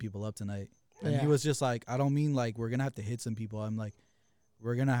fuck some people up tonight." And he Yeah. was just like, "I don't mean like we're gonna have to hit some people. I'm like,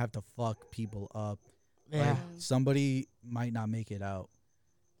 we're gonna have to fuck people up." Yeah. Somebody might not make it out.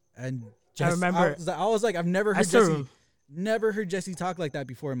 And I remember. I was like, I've never I heard still Jesse talk like that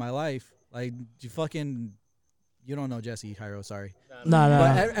before in my life. Like, you don't know Jesse, Hyro, sorry. No.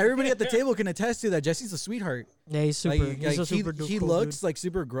 But everybody at the table can attest to that. Jesse's a sweetheart. Yeah, he's super. Like, he's a super he cool looks dude. like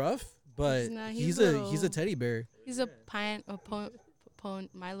super gruff, but He's not, he's he's a teddy bear. He's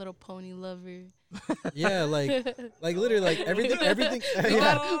My Little Pony lover. Yeah, like literally, like everything.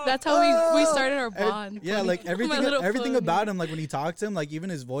 Yeah. That's how we started our bond. Yeah, Pony. like My everything Little Pony. about him, like when he talks to him, like even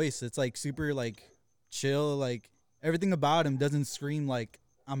his voice, it's like super like chill. Like everything about him doesn't scream like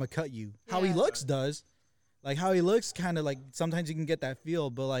I'ma cut you. How he Yeah. looks does. Like how he looks kind of like sometimes you can get that feel,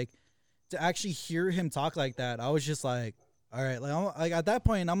 but like to actually hear him talk like that, I was just like, all right, like at that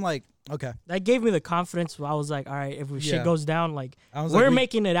point I'm like, okay. That gave me the confidence where I was like, all right, if shit Yeah. goes down, like I was we're like,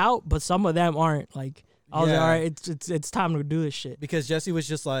 making it out, but some of them aren't. Like I was like, Yeah. all right, it's time to do this shit. because Jesse was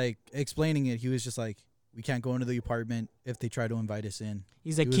just like explaining it. He was just like, we can't go into the apartment if they try to invite us in.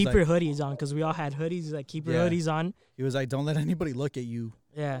 He's like, He was keep like- your hoodies on, because we all had hoodies. He's like, keep your Yeah. hoodies on. He was like, don't let anybody look at you.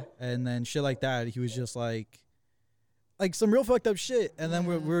 Yeah. And then shit like that. He was just like some real fucked up shit. And then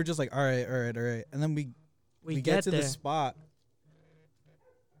we were just like, all right. And then we get to there. the spot.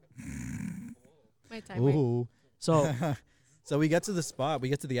 My time. Right? Ooh. So So we get to the spot. We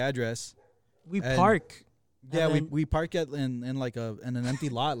get to the address. we And- park Yeah, And we then- we park in an empty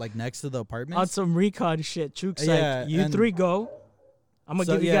lot like next to the apartment. on some recon shit. Chook's Yeah, like, you and- three go. I'm going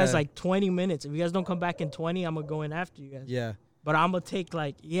to So, give you guys yeah. like 20 minutes. If you guys don't come back in 20, I'm going to go in after you guys. Yeah. But I'm going to take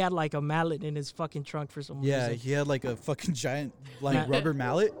he had like a mallet in his fucking trunk for some Yeah, reason. he had like a fucking giant like Yeah. rubber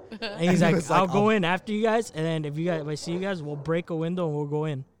mallet. And he's he like, was like, I'll go I'll- in after you guys. And then if I see you guys, we'll break a window and we'll go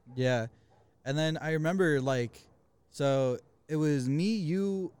in. Yeah. And then I remember so it was me,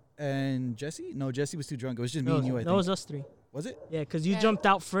 you, and Jesse? No, Jesse was too drunk. It was just me and you, I That think. was us three. Was it? Yeah, because you Yeah. jumped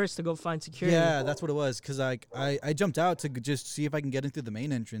out first to go find security. Yeah, that's what it was. Because I jumped out to just see if I can get into the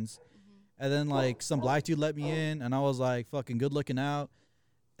main entrance. And then, some black dude let me in, and I was like, fucking good looking out.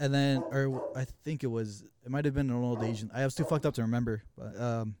 And then, or I think it might have been an old Asian. I was too fucked up to remember.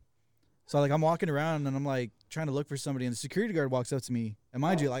 But, so, I'm walking around, and I'm, trying to look for somebody, and the security guard walks up to me. And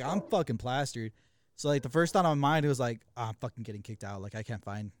mind you, I'm fucking plastered. So, the first thought on my mind, it was I'm fucking getting kicked out. I can't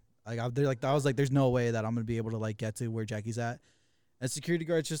find. I was like, there's no way that I'm going to be able to, get to where Jackie's at. And security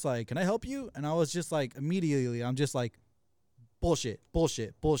guard's just like, can I help you? And I was just immediately, I'm just like, bullshit.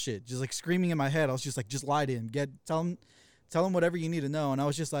 Just screaming in my head. I was just just lie to him. Tell him whatever you need to know. And I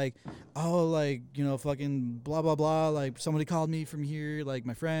was just like, oh, fucking blah, blah, blah. Somebody called me from here,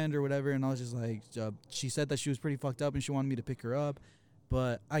 my friend or whatever. And I was just like, she said that she was pretty fucked up and she wanted me to pick her up.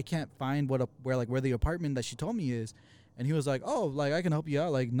 But I can't find where the apartment that she told me is. And he was like, oh, I can help you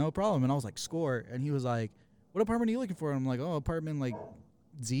out. No problem. And I was like, score. And he was like, what apartment are you looking for? And I'm like, oh, apartment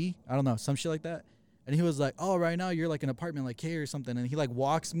Z. I don't know, some shit like that. And he was like, oh, right now you're an apartment K or something. And he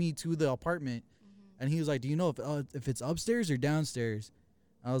walks me to the apartment. And he was like, do you know if it's upstairs or downstairs?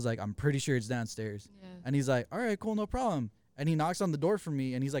 I was like, I'm pretty sure it's downstairs. Yeah. And he's like, all right, cool, no problem. And he knocks on the door for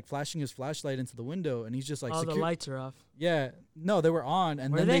me, and he's flashing his flashlight into the window, and he's just All the lights are off. Yeah, no, they were on,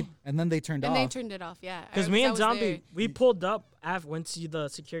 and Were then they? they turned And off. they turned it off, yeah. Because me and Zombie, we pulled up after once the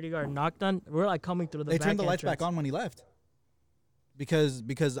security guard knocked on. We're coming through the They back turned the lights entrance. back on when he left.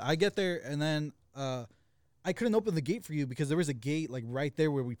 Because I get there, and then I couldn't open the gate for you because there was a gate right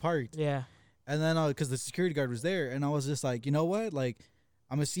there where we parked. Yeah. And then because the security guard was there, and I was just like, you know what,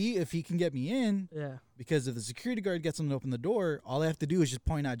 I'm gonna see if he can get me in. Yeah. Because if the security guard gets him to open the door, all I have to do is just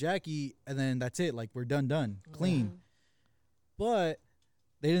point out Jackie, and then that's it. We're done, clean. But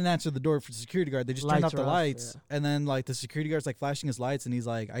they didn't answer the door for the security guard. They just turned off Lights the are off, lights, yeah. and then the security guard's flashing his lights, and he's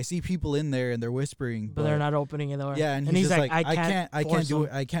like, I see people in there, and they're whispering, But they're not opening the door. Yeah, and he's just like, I can't do force it.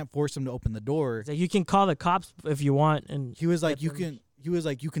 I can't force him to open the door. He's like, you can call the cops if you want. And He was like, get you them- can. He was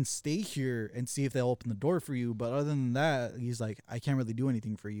like, you can stay here and see if they'll open the door for you. But other than that, he's like, I can't really do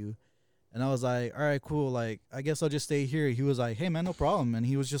anything for you. And I was like, all right, cool. I guess I'll just stay here. He was like, hey, man, no problem. And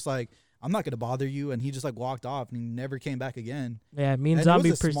he was just like, I'm not going to bother you. And he just walked off and he never came back again. Yeah, me and And Zombie.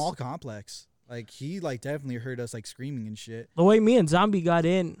 it was a small complex. He definitely heard us screaming and shit. The way me and Zombie got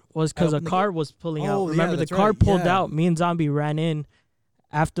in was because a opened the car gate. was pulling Oh, out. yeah, Remember, the that's car right, pulled yeah. out. Me and Zombie ran in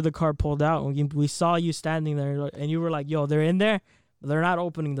after the car pulled out. And we saw you standing there, and you were like, yo, they're in there, but they're not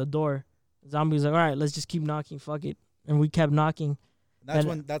opening the door. Zombie was like, all right, let's just keep knocking. Fuck it. And we kept knocking. That's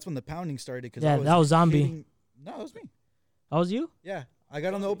And- when the pounding started. Cause Yeah, that was Zombie. No, it was me. That was you? Yeah, I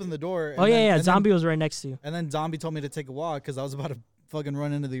got him to open the door. Oh, and yeah, then- yeah. and Zombie Then, was right next to you. and then Zombie told me to take a walk because I was about to fucking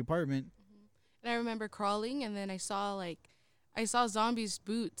run into the apartment. And I remember crawling, and then I saw Zombie's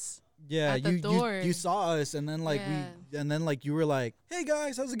boots. Yeah, At the door. you saw us, and then Yeah. you were like, "Hey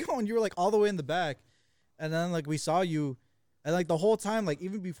guys, how's it going?" You were all the way in the back, And then like we saw you, and like the whole time, like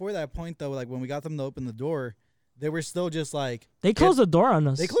even before that point though, like when we got them to open the door, they were still just like They closed the door on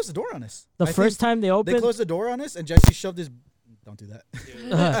us. They closed the door on us. The first time they opened. They closed the door on us, and Jesse shoved his. Don't do that.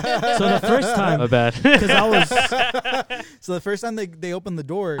 So the first time, My bad. because I was So the first time they opened the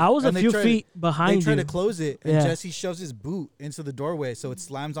door, a and they few tried- feet They behind try you. to close it, and Yeah. Jesse shoves his boot into the doorway, so it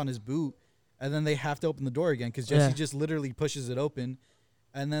slams on his boot, and then they have to open the door again because Jesse Yeah. just literally pushes it open,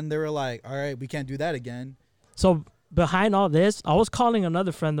 and then they were like, "All right, we can't do that again." So behind all this, I was calling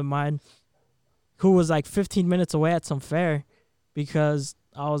another friend of mine who was like 15 minutes away at some fair because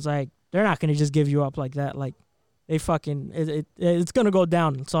I was like, they're not going to just give you up like that. Like, they fucking, it's going to go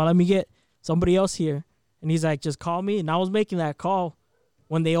down. So let me get somebody else here. And he's like, just call me. And I was making that call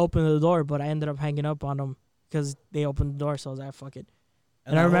when they opened the door, but I ended up hanging up on them because they opened the door. So I was like, fuck it.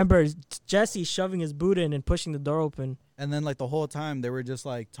 And I the whole- remember Jesse shoving his boot in and pushing the door open. and then like the whole time they were just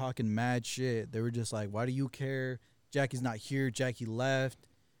like talking mad shit. They were just like, "Why do you care? Jackie's not here. Jackie left."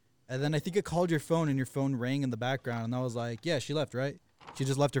 And then I think it called your phone, and your phone rang in the background, and I was like, "Yeah, she left, right? She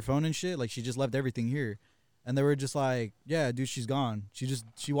just left her phone and shit. Like she just left everything here." And they were just like, "Yeah, dude, she's gone.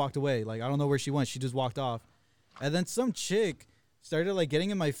 She walked away. Like I don't know where she went. She just walked off." And then some chick started like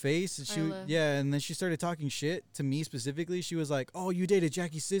getting in my face, and and then she started talking shit to me specifically. She was like, "Oh, you dated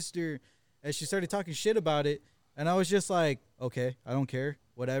Jackie's sister," and she started talking shit about it. And I was just like, "Okay, I don't care,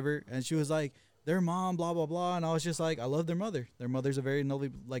 whatever." And she was like, "Their mom, blah blah blah," and I was just like, "I love their mother. Their mother's a very lovely,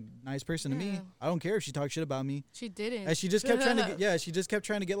 like nice person to me. Yeah. I don't care if she talks shit about me." She didn't. And she just kept trying to get, she just kept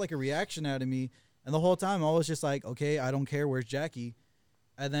trying to get like a reaction out of me. And the whole time I was just like, "Okay, I don't care. Where's Jackie?"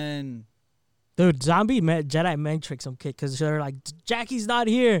 And then Dude, Jedi mind tricked some kid because they're like, Jackie's not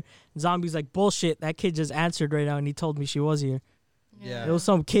here. And Zombie's like, bullshit. That kid just answered right now and he told me she was here. Yeah. It was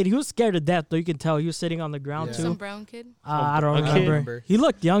some kid. He was scared to death, though. You can tell he was sitting on the ground, Yeah. too. Some brown kid. I don't I don't remember. remember. He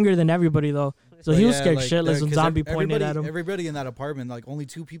looked younger than everybody, though. So But he was yeah, scared like, shitless when 'cause Zombie pointed at him. Everybody in that apartment, like only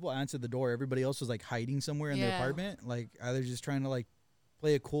 2 people answered the door. Everybody else was like hiding somewhere in the Yeah. apartment, like either just trying to like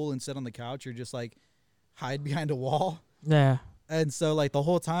play it cool and sit on the couch, or just like hide behind a wall. Yeah. And so like the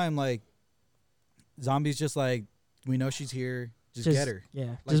whole time, like Zombie's just like, "We know she's here. Just get her. Yeah.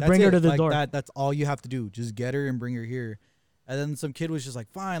 Like, just that's bring her it. to the Like, door. That's all you have to do. Just get her and bring her here." And then some kid was just like,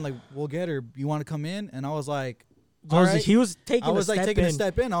 "Fine, like we'll get her. You want to come in?" And I was like, "All right." He was taking I was a like step taking in. a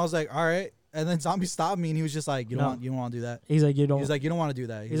step in. I was like, "All right." And then Zombie stopped me, and he was just like, "You don't No. want, you don't want to do that." He's like, you don't. He's like, "You don't want to do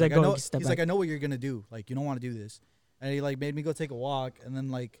that." He's like, I "Go know. step He's like, back." "I know what you're gonna do. Like, you don't want to do this." And he like made me go take a walk, and then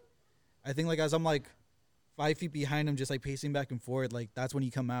like, I think like as I'm like 5 feet behind him, just like pacing back and forth, like that's when you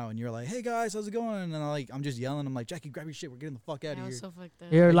come out and you're like, "Hey guys, how's it going?" And then I'm just yelling. I'm like, "Jackie, grab your shit. We're getting the fuck out I of was here." so fucked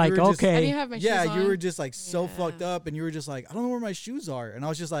up. You're you like, were just- I okay, didn't have my Yeah, shoes you were on. just like so Yeah. fucked up, and you were just like, "I don't know where my shoes are," and I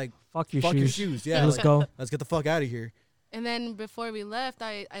was just like, fuck your "Fuck shoes. your shoes, yeah, Let's like, go. let's get the fuck out of here." And then before we left,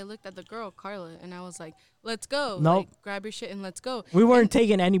 I looked at the girl, Carla, and I was like, "Let's go. Nope. Like, grab your shit and let's go." We weren't And-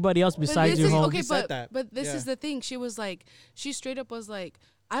 taking anybody else But besides this you is- home. Okay, You said but that. but this Yeah. is the thing. She was like, she straight up was like,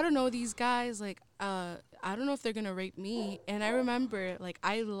 "I don't know these guys. Like, I don't know if they're gonna rape me." And I remember, like,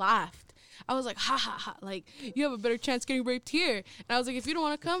 I laughed. I was like, "Ha ha ha! Like, you have a better chance getting raped here." And I was like, "If you don't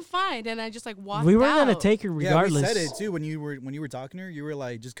want to come, fine." And I just like walked. We were out. gonna take her regardless. Yeah, we said it too when you were talking to her. You were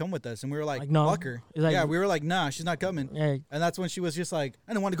like, "Just come with us," and we were like, Like, no. "Fuck her." Like- yeah, we were like, "Nah, she's not coming." Yeah. And that's when she was just like,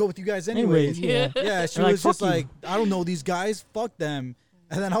 "I don't want to go with you guys Anyways, anyways." yeah. Yeah, she We're like, was just "Fuck you." like, "I don't know these guys. Fuck them."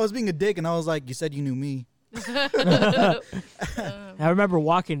 And then I was being a dick, and I was like, "You said you knew me." I remember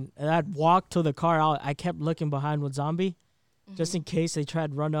walking, and I'd walk to the car. I kept looking behind with Zombie, just in case they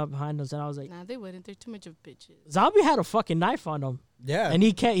tried to run up behind us. And I was like, Nah, they wouldn't. They're too much of bitches. Zombie had a fucking knife on him, Yeah, and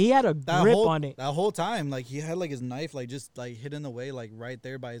he had a grip on it. That whole time, like he had like his knife, like just like hidden away, like right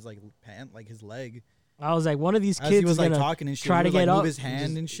there by his like pant, like his leg. I was like, one of these As kids he was is like gonna talking and shit, try he to would, like, get move up. his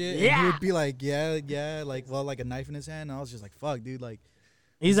hand and shit. And he Yeah. would be like, yeah, like like a knife in his hand. And I was just like, "Fuck, dude!" Like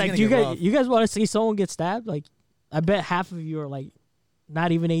He's It's like, gonna do you get guys, rough. you guys want to see someone get stabbed? Like, I bet half of you are like,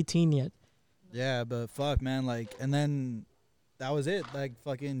 not even 18 yet. Yeah, but fuck, man, like, and then that was it. Like,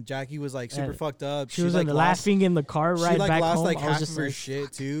 fucking Jackie was like super Yeah. fucked up. She was like like laughing in the car She ride like back lost home. like I was half just of her like,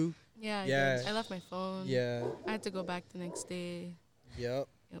 shit too. Yeah, I Yeah. did. I left my phone. Yeah. I had to go back the next day. Yep.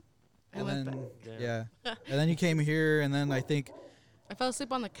 I And went then back. yeah, and then you came here, and then I think I fell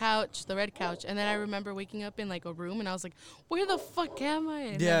asleep on the couch, the red couch, and then I remember waking up in like a room, and I was like, "Where the fuck am I?"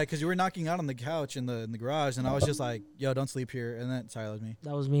 And yeah, then- because you were knocking out on the couch in the garage, and I was just like, "Yo, don't sleep here." And then sorry, that was me.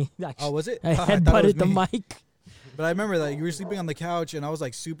 that was me. Oh, was it? I thought it was headbutted the me. mic. But I remember that you were sleeping on the couch, and I was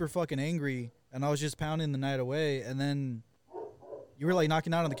like super fucking angry, and I was just pounding the night away, and then you were like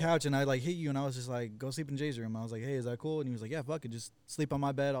knocking out on the couch, and I like hit you, and I was just like, "Go sleep in Jay's room." I was like, "Hey, is that cool?" And he was like, "Yeah, fuck it, just sleep on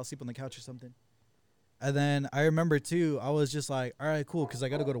my bed. I'll sleep on the couch or something." And then I remember too, I was just like, all right, cool, because I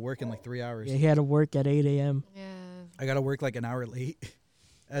got to go to work in like 3 hours. Yeah, he had to work at 8 a.m. Yeah. I got to work like an hour late.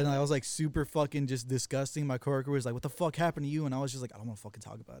 And I was like super fucking just disgusting. My coworker was like, what the fuck happened to you? And I was just like, I don't want to fucking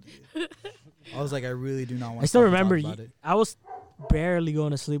talk about it. I was like, I really do not want to I still fucking remember talk about it. I was barely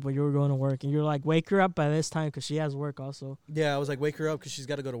going to sleep when you were going to work, and you're like, wake her up by this time because she has work also. Yeah, I was like, wake her up because she's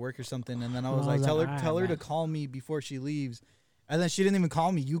got to go to work or something. And then I was And like, tell her "Alright, to man." call me before she leaves. And then she didn't even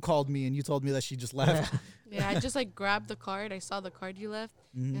call me. You called me and you told me that she just left. Yeah, I just like grabbed the card. I saw the card you left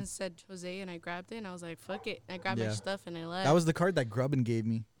Mhm. and said Jose, and I grabbed it and I was like, fuck it. I grabbed Yeah. my stuff and I left. That was the card that Grubbin gave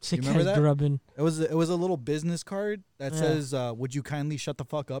me. Sick You remember ass that? grubbing. It was a little business card that Yeah. says, would you kindly shut the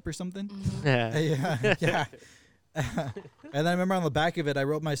fuck up or something? Mhm. Yeah. Yeah. And then I remember on the back of it, I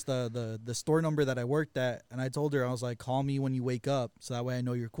wrote the store number that I worked at, and I told her, I was like, call me when you wake up, so that way I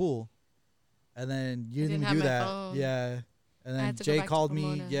know you're cool. And then you didn't didn't even have do my that. phone. Yeah. And I then had to go Jay back to called me.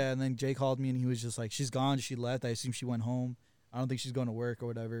 Pomona. Yeah, and then Jay called me, and he was just like, she's gone. She left. I assume she went home. I don't think she's going to work or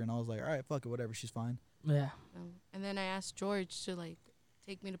whatever. And I was like, all right, fuck it, whatever. She's fine. Yeah. And then I asked George to like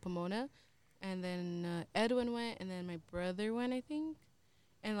take me to Pomona, and then Edwin went, and then my brother went, I think.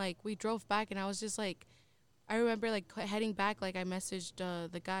 And like we drove back, and I was just like, I remember like heading back, like I messaged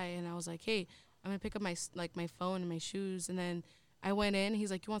the guy, and I was like, hey, I'm gonna pick up my my phone and my shoes, and then I went in.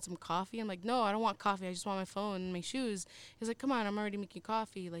 He's like, you want some coffee? I'm like, no, I don't want coffee. I just want my phone and my shoes. He's like, come on, I'm already making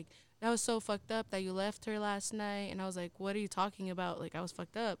coffee. Like, that was so fucked up that you left her last night. And I was like, what are you talking about? Like, I was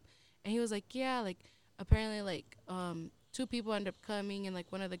fucked up. And he was like, yeah, like, apparently, like, 2 people ended up coming, and,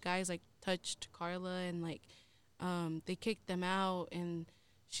 like, one of the guys, like, touched Carla, and, like, they kicked them out, and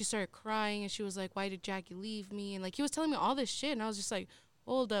she started crying, and she was like, why did Jackie leave me? And, like, he was telling me all this shit, and I was just like,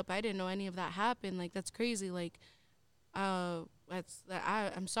 hold up, I didn't know any of that happened. Like, that's crazy. Like, I'm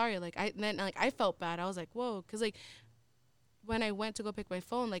sorry. Like, I felt bad. I was like, whoa, because like when I went to go pick my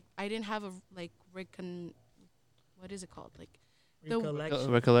phone, like I didn't have a like what is it called? Like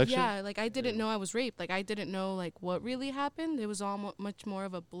Recollection? yeah, like I didn't know I was raped. Like I didn't know like what really happened. It was all much more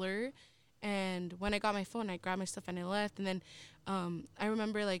of a blur. And when I got my phone, I grabbed my stuff and I left. And then I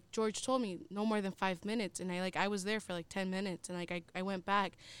remember like George told me no more than 5 minutes, and I was there for like 10 minutes, and like I went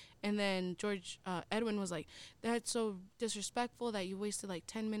back. And then Edwin was like, that's so disrespectful that you wasted like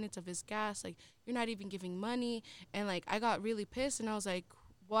 10 minutes of his gas. Like, you're not even giving money. And like, I got really pissed, and I was like,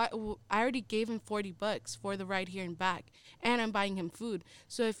 what? I already gave him $40 for the ride here and back, and I'm buying him food.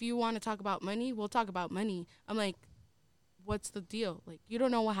 So if you want to talk about money, we'll talk about money. I'm like, what's the deal? Like, you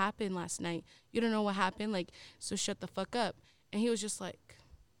don't know what happened last night. You don't know what happened. Like, so shut the fuck up. And he was just like,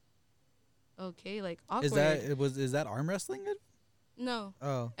 okay, like awkward. Is that arm wrestling? No.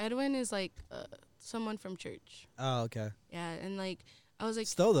 Oh. Edwin is like someone from church. Oh, okay. Yeah, and like I was like,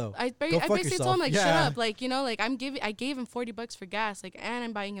 Still though, I go basically fuck told yourself. him like, Yeah. shut up, like like I gave him $40 for gas, like, and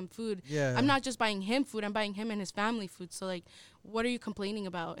I'm buying him food. Yeah. I'm not just buying him food, I'm buying him and his family food. So like, what are you complaining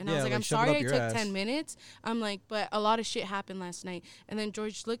about? And I Yeah, was like, like, I'm shove it sorry up I your took ass. 10 minutes. I'm like, but a lot of shit happened last night. And then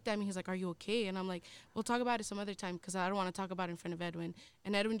George looked at me. He's like, are you okay? And I'm like, we'll talk about it some other time because I don't want to talk about it in front of Edwin.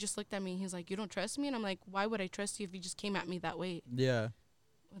 And Edwin just looked at me. He's like, you don't trust me? And I'm like, why would I trust you if you just came at me that way? Yeah.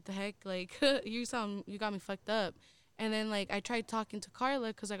 What the heck? Like, you got me fucked up. And then, like, I tried talking to Carla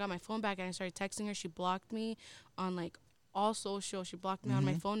because I got my phone back and I started texting her. She blocked me on, like, all social. She blocked me on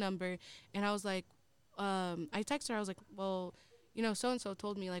my phone number. And I was like, I texted her. I was like, well, you know, so-and-so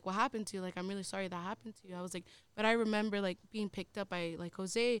told me, like, what happened to you? Like, I'm really sorry that happened to you. I was like, but I remember, like, being picked up by, like,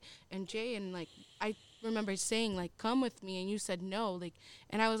 Jose and Jay. And, like, I remember saying, like, come with me. And you said no. Like,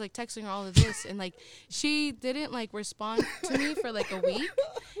 and I was, like, texting her all of this. And, like, she didn't, like, respond to me for, like, a week.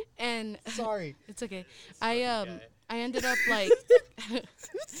 And Sorry. it's okay. I ended up like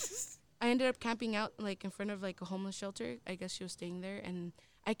I ended up camping out like in front of like a homeless shelter. I guess she was staying there, and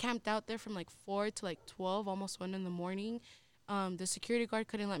I camped out there from like 4 to like 12, almost 1 in the morning. The security guard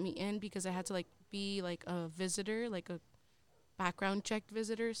couldn't let me in because I had to like be like a visitor, like a background checked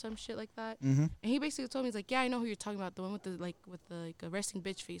visitor or some shit like that. Mm-hmm. And he basically told me, he's like, yeah, I know who you're talking about, the one with the like a resting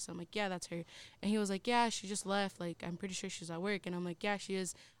bitch face. I'm like, yeah, that's her. And he was like, yeah, she just left. Like, I'm pretty sure she's at work. And I'm like, yeah, she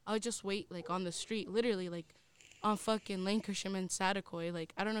is. I'll just wait like on the street, literally like on fucking Lancashire and Satakoy.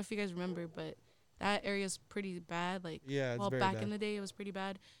 Like, I don't know if you guys remember, but that area's pretty bad. Like, Yeah, it's well, very back bad. in the day, it was pretty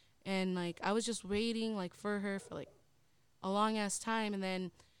bad. And like, I was just waiting like for her for like a long ass time, and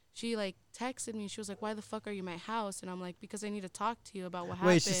then she like texted me. She was like, why the fuck are you at my house? And I'm like, because I need to talk to you about what happened.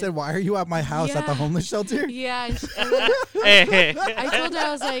 Wait, she said, why are you at my house at the Yeah. homeless shelter? Yeah, and then Hey. I told her,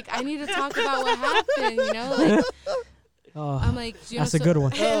 I was like, I need to talk about what happened, you know? Like, Oh, I'm like, you know, that's a good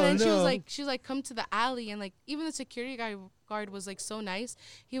one. And Oh, then she no. was like, come to the alley, and like even the security guard was like so nice.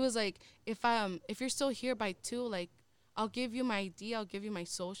 He was like, if you're still here by 2, like I'll give you my ID, I'll give you my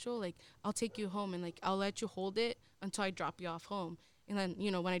social, like I'll take you home and like I'll let you hold it until I drop you off home. And then,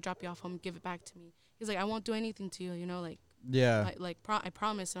 you know, when I drop you off home, give it back to me. He's like, I won't do anything to you, you know, like, Yeah. I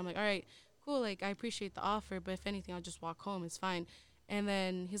promise. And I'm like, all right, cool. Like, I appreciate the offer, but if anything, I'll just walk home. It's fine. And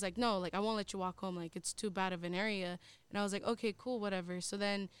then he's like, no, like, I won't let you walk home. Like, it's too bad of an area. And I was like, okay, cool, whatever. So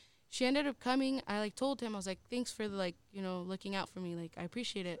then she ended up coming. I, like, told him, I was like, thanks for, the, like, you know, looking out for me. Like, I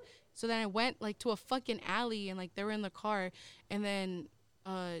appreciate it. So then I went, like, to a fucking alley, and, like, they were in the car. And then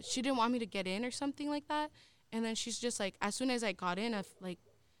she didn't want me to get in or something like that. And then she's just, like, as soon as I got in, like,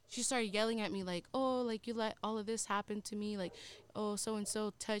 she started yelling at me, like, oh, like, you let all of this happen to me. Like, oh,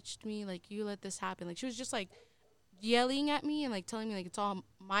 so-and-so touched me. Like, you let this happen. Like, she was just, like, yelling at me and, like, telling me, like, it's all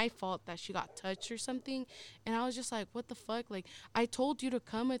my fault that she got touched or something. And I was just like, what the fuck? Like, I told you to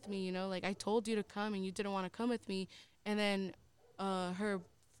come with me, you know? Like, I told you to come and you didn't want to come with me. And then her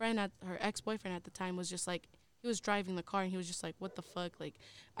ex-boyfriend at the time was just, like, he was driving the car and he was just like, what the fuck? Like,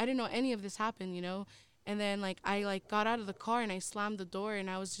 I didn't know any of this happened, you know? And then, like, I, like, got out of the car and I slammed the door and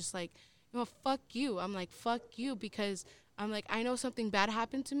I was just like, you know, fuck you. I'm like, fuck you, because I'm like, I know something bad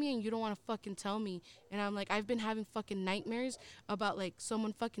happened to me and you don't want to fucking tell me. And I'm like, I've been having fucking nightmares about, like,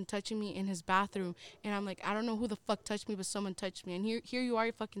 someone fucking touching me in his bathroom. And I'm like, I don't know who the fuck touched me, but someone touched me. And here you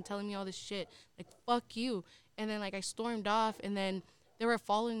are fucking telling me all this shit. Like, fuck you. And then, like, I stormed off, and then they were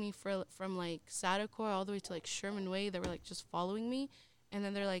following me from, like, Sadako all the way to, like, Sherman Way. They were, like, just following me. And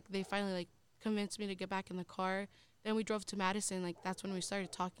then they finally, like, convinced me to get back in the car. Then we drove to Madison. Like, that's when we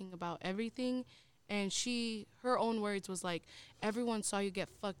started talking about everything. And her own words was like, everyone saw you get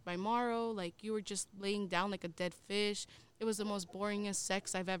fucked by Morrow. Like, you were just laying down like a dead fish. It was the most boringest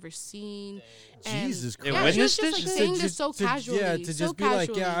sex I've ever seen. Jesus Christ. Yeah, she was just, like, saying this so casually. Yeah, to just be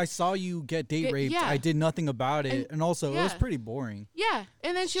like, yeah, I saw you get date raped. Yeah. I did nothing about it. And also, it was pretty boring. Yeah.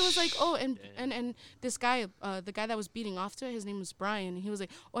 And then she was like, oh, and this guy, the guy that was beating off to it, his name was Brian. And he was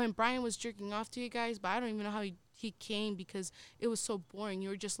like, oh, and Brian was jerking off to you guys, but I don't even know how he came because it was so boring. You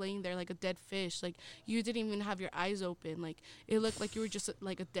were just laying there like a dead fish. Like, you didn't even have your eyes open. Like, it looked like you were just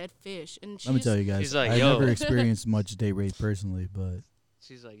like a dead fish. And let me tell you guys, like, I yo. never experienced much date rape personally, but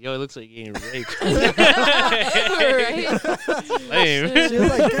She's like, yo, it looks like you're getting raped. Right? Lame. she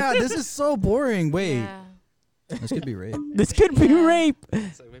was like, God, this is so boring. Wait, Yeah. this could be rape. This could be Yeah. rape.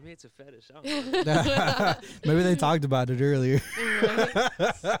 It's like, maybe it's a fetish. I don't know. Maybe they talked about it earlier.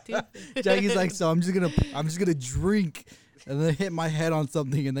 Stupid. Jackie's like, so I'm just gonna drink and then hit my head on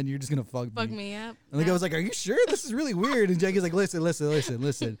something, and then you're just gonna fuck Fuck me. me up. And the guy was like, are you sure? This is really weird. And Jackie's like, listen.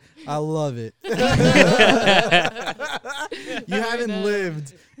 I love it. You haven't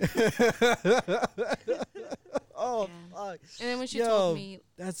lived. Oh, Yeah. fuck. And then when she Yo, told me,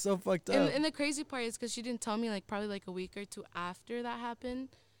 that's so fucked up. and the crazy part is because she didn't tell me, like, probably like a week or two after that happened.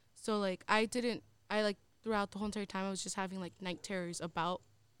 So, like, like, throughout the whole entire time, I was just having, like, night terrors about,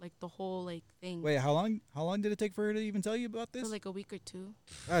 like, the whole, like, thing. Wait, how long did it take for her to even tell you about this? For, like, a week or two.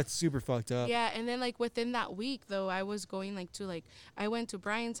 That's super fucked up. Yeah, and then, like, within that week, though, I was going, like, to, like, I went to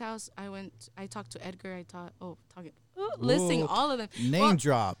Brian's house. I talked to Edgar. Listing all of them. Name Well,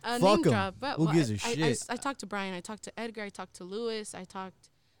 drop. Name Fuck 'em. drop. But, Who gives a I shit? I talked to Brian. I talked to Edgar. I talked to Lewis. I talked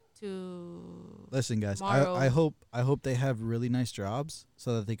to... Listen, guys, Morrow. I hope they have really nice jobs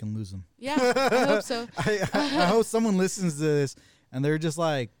so that they can lose them. Yeah, I hope so. I hope someone listens to this and they're just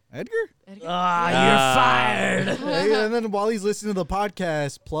like, Edgar? Edgar. You're fired. Hey, and then while he's listening to the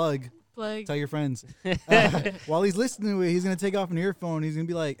podcast, plug, tell your friends. While he's listening to it, he's going to take off an earphone. He's going to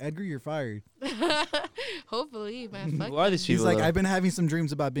be like, Edgar, you're fired. Hopefully, man. Fuck Who are these He's people? like, though? I've been having some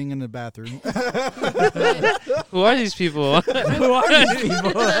dreams about being in the bathroom. Who are these people? Who are these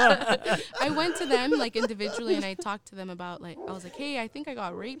people? I went to them, like, individually, and I talked to them about, like, I was like, hey, I think I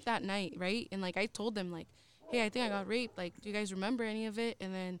got raped that night, right? And, like, I told them, like, hey, I think I got raped. Like, do you guys remember any of it?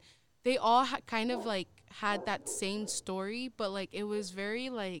 And then they all kind of, like, had that same story, but, like, it was very,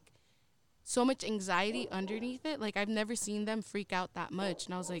 like, so much anxiety underneath it. Like, I've never seen them freak out that much.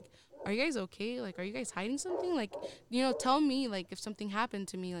 And I was like, are you guys okay? Like, are you guys hiding something? Like, you know, tell me, like, if something happened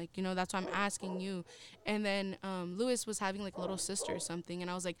to me, like, you know, that's why I'm asking you. And then Lewis was having, like, a little sister or something. And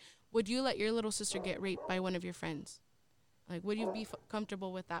I was like, would you let your little sister get raped by one of your friends? Like, would you be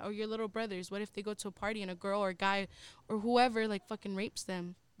comfortable with that? Or your little brothers, what if they go to a party and a girl or a guy or whoever, like, fucking rapes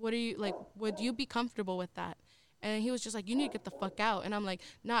them? What are you, like, would you be comfortable with that? And he was just like, you need to get the fuck out. And I'm like,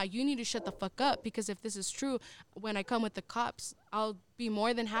 nah, you need to shut the fuck up, because if this is true, when I come with the cops, I'll be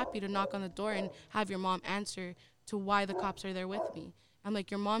more than happy to knock on the door and have your mom answer to why the cops are there with me. I'm like,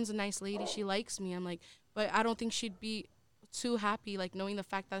 your mom's a nice lady. She likes me. I'm like, but I don't think she'd be too happy, like, knowing the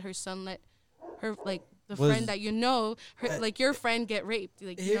fact that her son let her, like, the friend that you know, her, like, your friend get raped.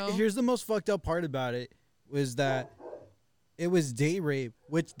 Like, you know? Here's the most fucked up part about it was that It was date rape,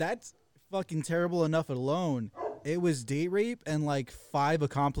 which that's fucking terrible enough alone. It was date rape and like 5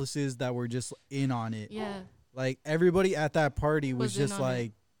 accomplices that were just in on it. Yeah. Like everybody at that party was in just on it.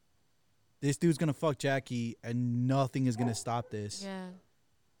 like, this dude's gonna fuck Jackie and nothing is gonna stop this. Yeah.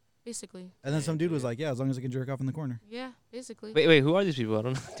 Basically. And then some dude was like, yeah, as long as I can jerk off in the corner. Yeah, basically. Wait, who are these people? I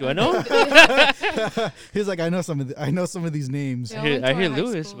don't know. Do I know? He's like, I know some of these names. Yeah. I hear, went to I hear our high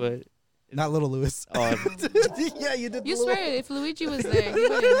Lewis, school. but Not little Lewis. oh, Yeah, you did. You the little- swear, if Luigi was there, he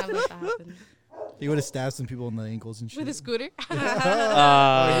wouldn't have let that happen. He would have stabbed some people in the ankles and shit. With a scooter? Oh,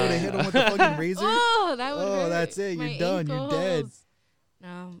 you would have hit him with the fucking razor. Oh, that would Oh, hurt. that's it. You're My done. You're dead. ankles.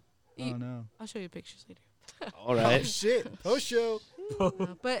 No. Oh no. I'll show you pictures later. all Oh right. shit. Post show.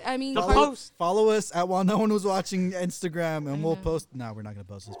 But I mean, Follow us at While No One Was Watching Instagram, and I we'll know. post. No, we're not gonna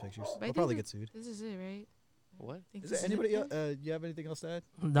post those pictures. But I We'll think probably that- get sued. this is it, right? What? I think Is this there anybody? You have anything else to add?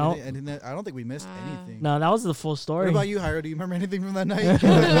 No, Anything that, I don't think we missed anything. no, that was the full What story. about you, Hyro? Do you remember anything from that night?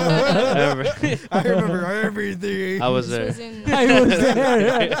 I remember. I remember everything. I was This there. was in. I was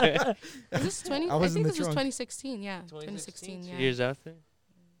there. Was this 20? I I, was in think the this was trunk. 2016. Yeah, 2016. 2 Yeah. years after.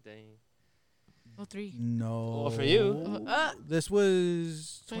 Dang. 03. No. Well, for you. This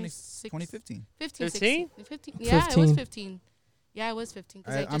was 26 2015. 15, 15? 16, 15. Yeah, it was 15. 15. Yeah, it was 15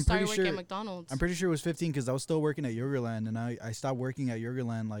 because I I'm just started pretty working sure- at McDonald's. I'm pretty sure it was 15 because I was still working at Yogurland, and I stopped working at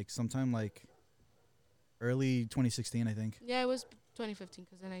Yogurland like sometime like early 2016, I think. Yeah, it was 2015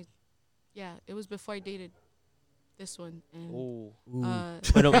 because then it was before I dated this one. And, Ooh. Ooh.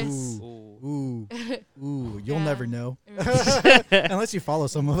 But no- Chris- Ooh. Ooh. Ooh. You'll Yeah. never know. But Unless you follow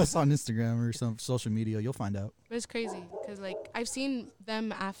some of us on Instagram or some social media, you'll find out. it's crazy because like I've seen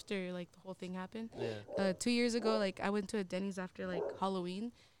them after like the whole thing happened. Yeah. 2 years ago, like I went to a Denny's after like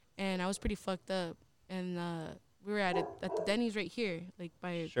Halloween, and I was pretty fucked up. And we were at the Denny's right here, like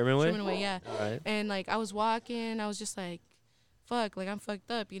by Sherman Way? Sherman Way, yeah. All right. And like I was walking, I was just like, fuck, like I'm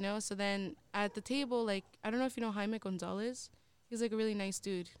fucked up, you know? So then at the table, like I don't know if you know Jaime Gonzalez. He's like a really nice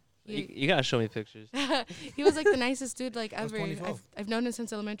dude. You gotta show me pictures. He was like the nicest dude like That was ever. 2012. I've known him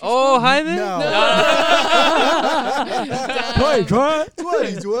since elementary Oh, school. Hyman? No. Wait, what?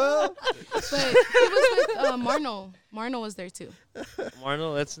 2012. But he was with Marno. Marno was there too.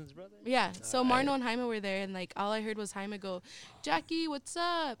 Marno Edson's brother? Yeah. So Alright. Marno and Jaime were there, and like all I heard was Jaime go, "Jackie, what's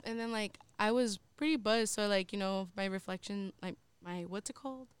up?" And then like I was pretty buzzed, so like my reflection, like my what's it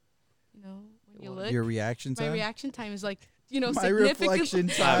called? You know, when you look, Your reaction my time? reaction time is like My significant. reflection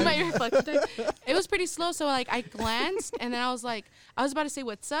time. My reflection time. It was pretty slow, so like I glanced, and then I was about to say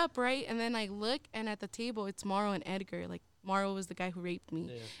what's up, right? And then I look, and at the table it's Morrow and Edgar. Like Morrow was the guy who raped me,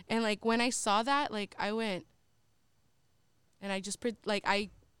 Yeah. and like when I saw that, like I went, and I just I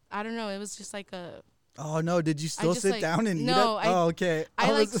don't know, it was just like a. Oh no! Did you still just, sit like- down and eat no, it? Oh, okay.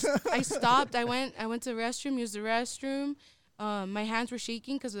 I stopped. I went to the restroom, used the restroom. My hands were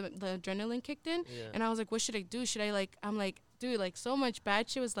shaking because the adrenaline kicked in, Yeah. and I was like, "What should I do? Should I I'm like, dude, like so much bad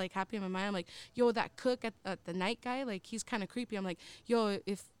shit was like happening in my mind. I'm like, yo, that cook at the night guy, like he's kind of creepy. I'm like, yo,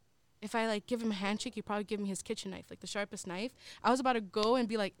 if I like give him a handshake, he'd probably give me his kitchen knife, like the sharpest knife. I was about to go and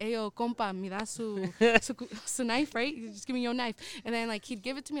be like, ayo, compa, me da su knife, right? Just give me your knife. And then like he'd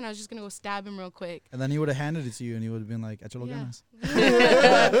give it to me, and I was just gonna go stab him real quick. And then he would have handed it to you, and he would have been like, "Échalo Yeah. ganas."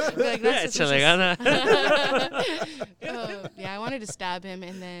 Be like, that's Échale suspicious. Yeah, I wanted to stab him,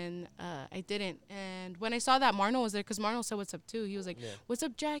 and then I didn't. And when I saw that Marno was there, because Marno said what's up too, he was like, Yeah. "What's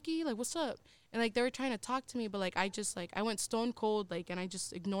up, Jackie? Like, what's up?" And like they were trying to talk to me, but like I just like I went stone cold, like, and I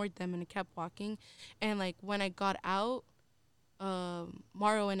just ignored them and I kept walking. And like when I got out,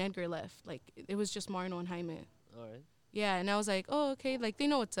 Morrow and Edgar left. Like it was just Marno and Jaime. All right. Yeah, and I was like, oh, okay, like they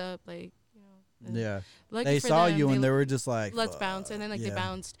know what's up, like, you know. And Yeah. lucky They for saw them, you, and they were just like, let's "Fuck." bounce. And then like they Yeah.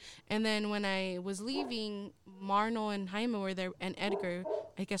 bounced. And then when I was leaving, Marno and Jaime were there, and Edgar.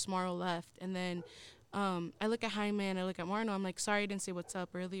 I guess Marno left. And then I look at Jaime and I look at Marno. I'm like, sorry I didn't say what's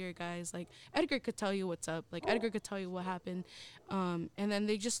up earlier, guys. Like Edgar could tell you what's up. Like Edgar could tell you what happened. And then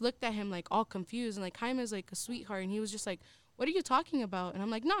they just looked at him like all confused. And like Jaime's like a sweetheart, and he was just like, what are you talking about? And I'm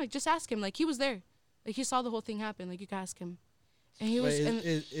like, no, just ask him. Like he was there. Like he saw the whole thing happen. Like you can ask him. And he was. Wait, And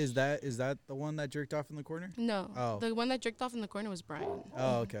is that the one that jerked off in the corner? no, Oh. the one that jerked off in the corner was Brian.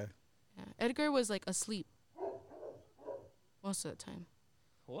 Oh, okay. Yeah. Edgar was like asleep most of the time.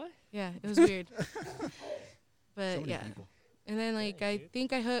 What? Yeah, it was weird. So But many yeah, people. and then like I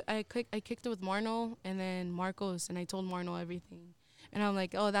think I kicked it with Marno and then Marcos, and I told Marno everything. And I'm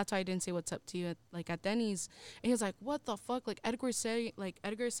like, oh, that's why I didn't say what's up to you at Denny's. And he was like, what the fuck? Like Edgar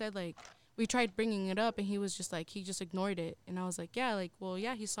said like we tried bringing it up, and he was just like, he just ignored it. And I was like, yeah, like, well,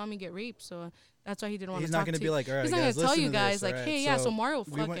 yeah, he saw me get raped, so that's why he didn't want to talk to He's not going to be like, all right, He's not guys, going to tell listen you to guys, this, like, all right? hey, yeah, so Mario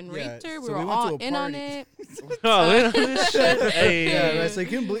fucking went- raped her. We so were went to all a in on party. it. Oh, we don't know this shit. Hey, Yeah, right. So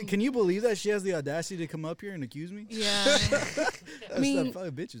can you believe that she has the audacity to come up here and accuse me? Yeah. That's mean- that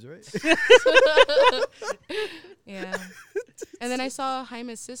fucking bitches, right? Yeah. And then I saw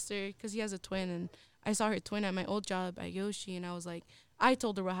Jaime's sister, because he has a twin, and I saw her twin at my old job at Yoshi, and I was like, I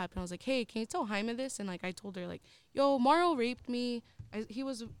told her what happened. I was like, hey, can you tell Jaime this? And like I told her, like, yo, Mario raped me. He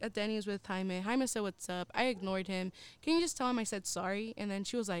was at Denny's with Jaime. Jaime said, what's up? I ignored him. Can you just tell him I said sorry? And then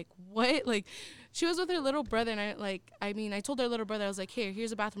she was like, what? Like, she was with her little brother, and I told her little brother, I was like, hey,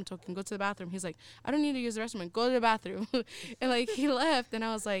 here's a bathroom token. Go to the bathroom. He's like, I don't need to use the restroom. Go to the bathroom. And like he left, and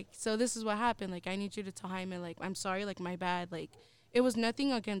I was like, so this is what happened. Like, I need you to tell Jaime, like, I'm sorry, like, my bad. Like, it was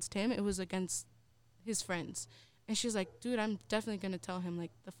nothing against him. It was against his friends. And she's like, dude, I'm definitely going to tell him,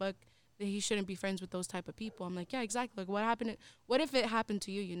 like, the fuck, that he shouldn't be friends with those type of people. I'm like, yeah, exactly. Like, what happened? What if it happened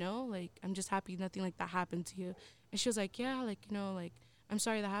to you, you know? Like, I'm just happy nothing like that happened to you. And she was like, yeah, like, you know, like, I'm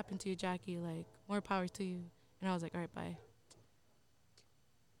sorry that happened to you, Jackie. Like, more power to you. And I was like, all right, bye.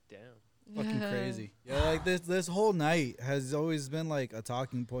 Damn. Fucking crazy. Yeah, like this whole night has always been like a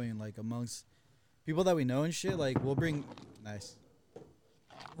talking point, like amongst people that we know and shit. Like we'll bring nice.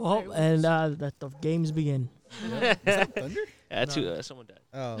 Well, and let the games begin. Is that thunder? Yeah, someone died.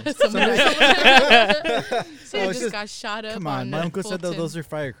 Oh, So Oh, you it's just just- got shot up. come on. My uncle said that Fulton. those are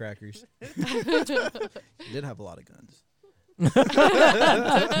firecrackers. He did have a lot of guns.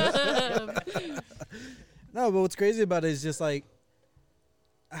 No, but what's crazy about it is just like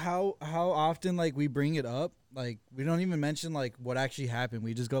how often like we bring it up. Like we don't even mention like what actually happened.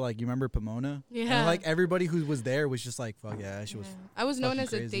 We just go like, you remember Pomona? Yeah. And like everybody who was there was just like, fuck yeah, she was. Yeah. I was known fucking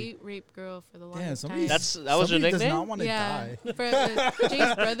as a crazy. date rape girl for the Yeah, longest somebody. time. That was your somebody does nickname? not want to die. For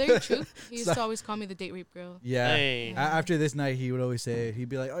Jay's brother, Truth, he used to always call me the date rape girl. Yeah. Hey. After this night, he would always say it. He'd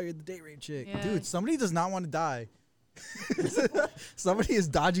be like, "Oh, you're the date rape chick, Yeah. dude." Somebody does not want to die. Somebody is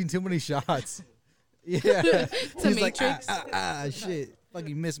dodging too many shots. Yeah, It's a he's like, Matrix. shit,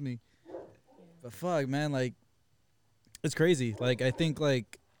 fucking miss me. But fuck, man, like, it's crazy. Like, I think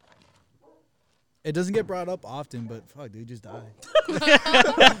like it doesn't get brought up often, but fuck, dude, just die.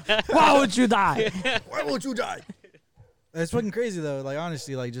 Why would you die? Why won't you die? It's fucking crazy though. Like,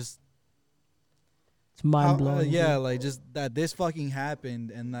 honestly, like just It's mind blowing. yeah, like just that this fucking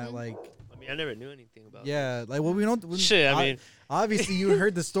happened and that like. I mean, I never knew anything about Yeah, like well, we don't. Shit, I mean, obviously you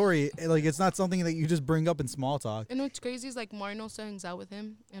heard the story. Like it's not something that you just bring up in small talk. And what's crazy is like Marno still hangs out with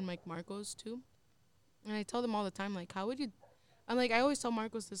him, and like Marcos too. And I tell them all the time, like, how would you? I'm like, I always tell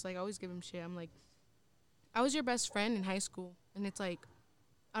Marcos this, like, I always give him shit. I'm like, I was your best friend in high school, and it's like,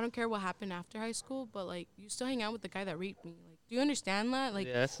 I don't care what happened after high school, but like, you still hang out with the guy that raped me. Like, do you understand that? Like,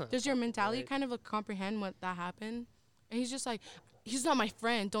 yeah, that's not. does your mentality right. kind of like, comprehend what that happened? And he's just like, he's not my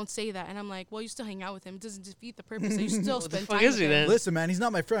friend. Don't say that. And I'm like, well, you still hang out with him. It doesn't defeat the purpose. So you still What the spend fuck time is with he him. then? Listen, man, he's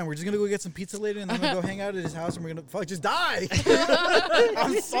not my friend. We're just gonna go get some pizza later, and then we're gonna go hang out at his house, and we're gonna fuck just die.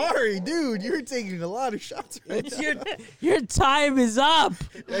 I'm sorry, dude. You're taking a lot of shots right now. Your time is up.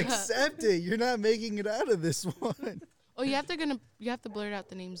 Accept it. You're not making it out of this one. Oh, you have to blurt out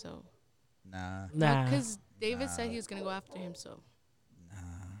the names though. Nah. Nah. Because David said he was gonna go after him. So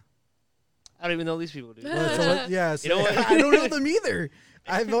I don't even know these people, dude. Yeah, so You know what? I don't know them either.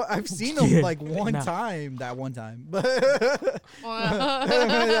 I've seen them like one Nah. time. That one time, but Wow.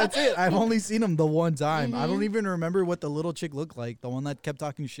 that's it. I've only seen them the one time. I Mm-hmm. don't even remember what the little chick looked like. The one that kept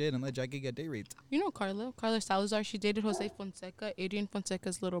talking shit and let Jackie get date raped. You know Carla Salazar. She dated Jose Fonseca, Adrian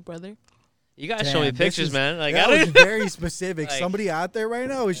Fonseca's little brother. You gotta show me Damn, this pictures, is- man. Like, that I was don't. very specific. Like- Somebody out there right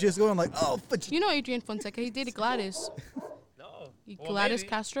now is just going like, "Oh, You know Adrian Fonseca. He dated Gladys. No. Gladys maybe.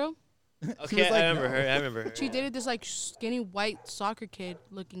 Castro. Okay, like, I remember no. her. I remember her. She dated this like skinny white soccer kid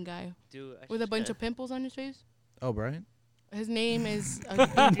looking guy Dude, I with a should- bunch of pimples on his face. oh, Brian." His name is Oh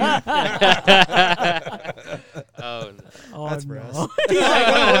no. Oh, That's no. for us. He's like,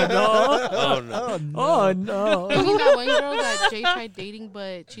 oh, no. Oh no. Oh no. Oh, no. You mean that one girl that Jay tried dating,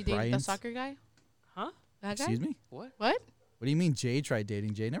 but she dated the Bryant? soccer guy? Huh? That guy? Excuse me. What? What? What do you mean Jay tried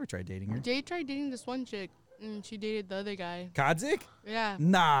dating? Jay never tried dating her. Jay tried dating this one chick, and she dated the other guy. Kodzik? Yeah.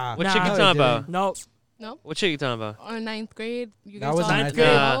 Nah. What Nah. chick you No, talking he about? No. No? What chick you talking about? On 9th grade. You That guys was saw ninth ninth grade.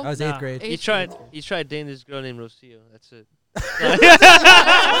 grade. Nah. That was Nah. 8th grade. You tried dating this girl named Rocio. That's it.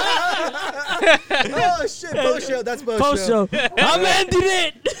 Oh shit, post show. That's post, Post show. show. I'm ending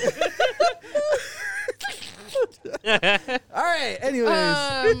it. All right. Anyways,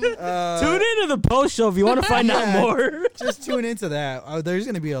 Um, uh, Tune into the post show if you want to find yeah. out more. Just tune into that. There's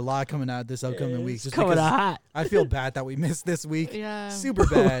gonna be a lot coming out this upcoming week. It's Just coming because hot. I feel bad that we missed this week. Yeah. Super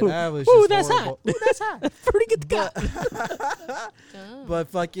bad. That was Ooh, just that's horrible. hot. Ooh, that's hot. Pretty good cut. Dumb. But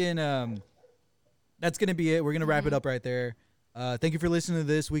fucking, that's gonna be it. We're gonna wrap it up right there. Thank you for listening to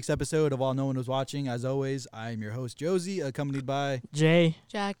this week's episode of All No One Was Watching. As always, I'm your host Josie, accompanied by Jay.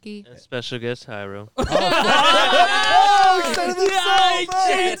 Jackie. A special guest, Hyro. Oh, he started Yeah, himself. I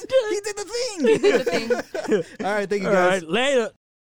did. He did the thing. Did the thing. All right, thank you All guys. right, later.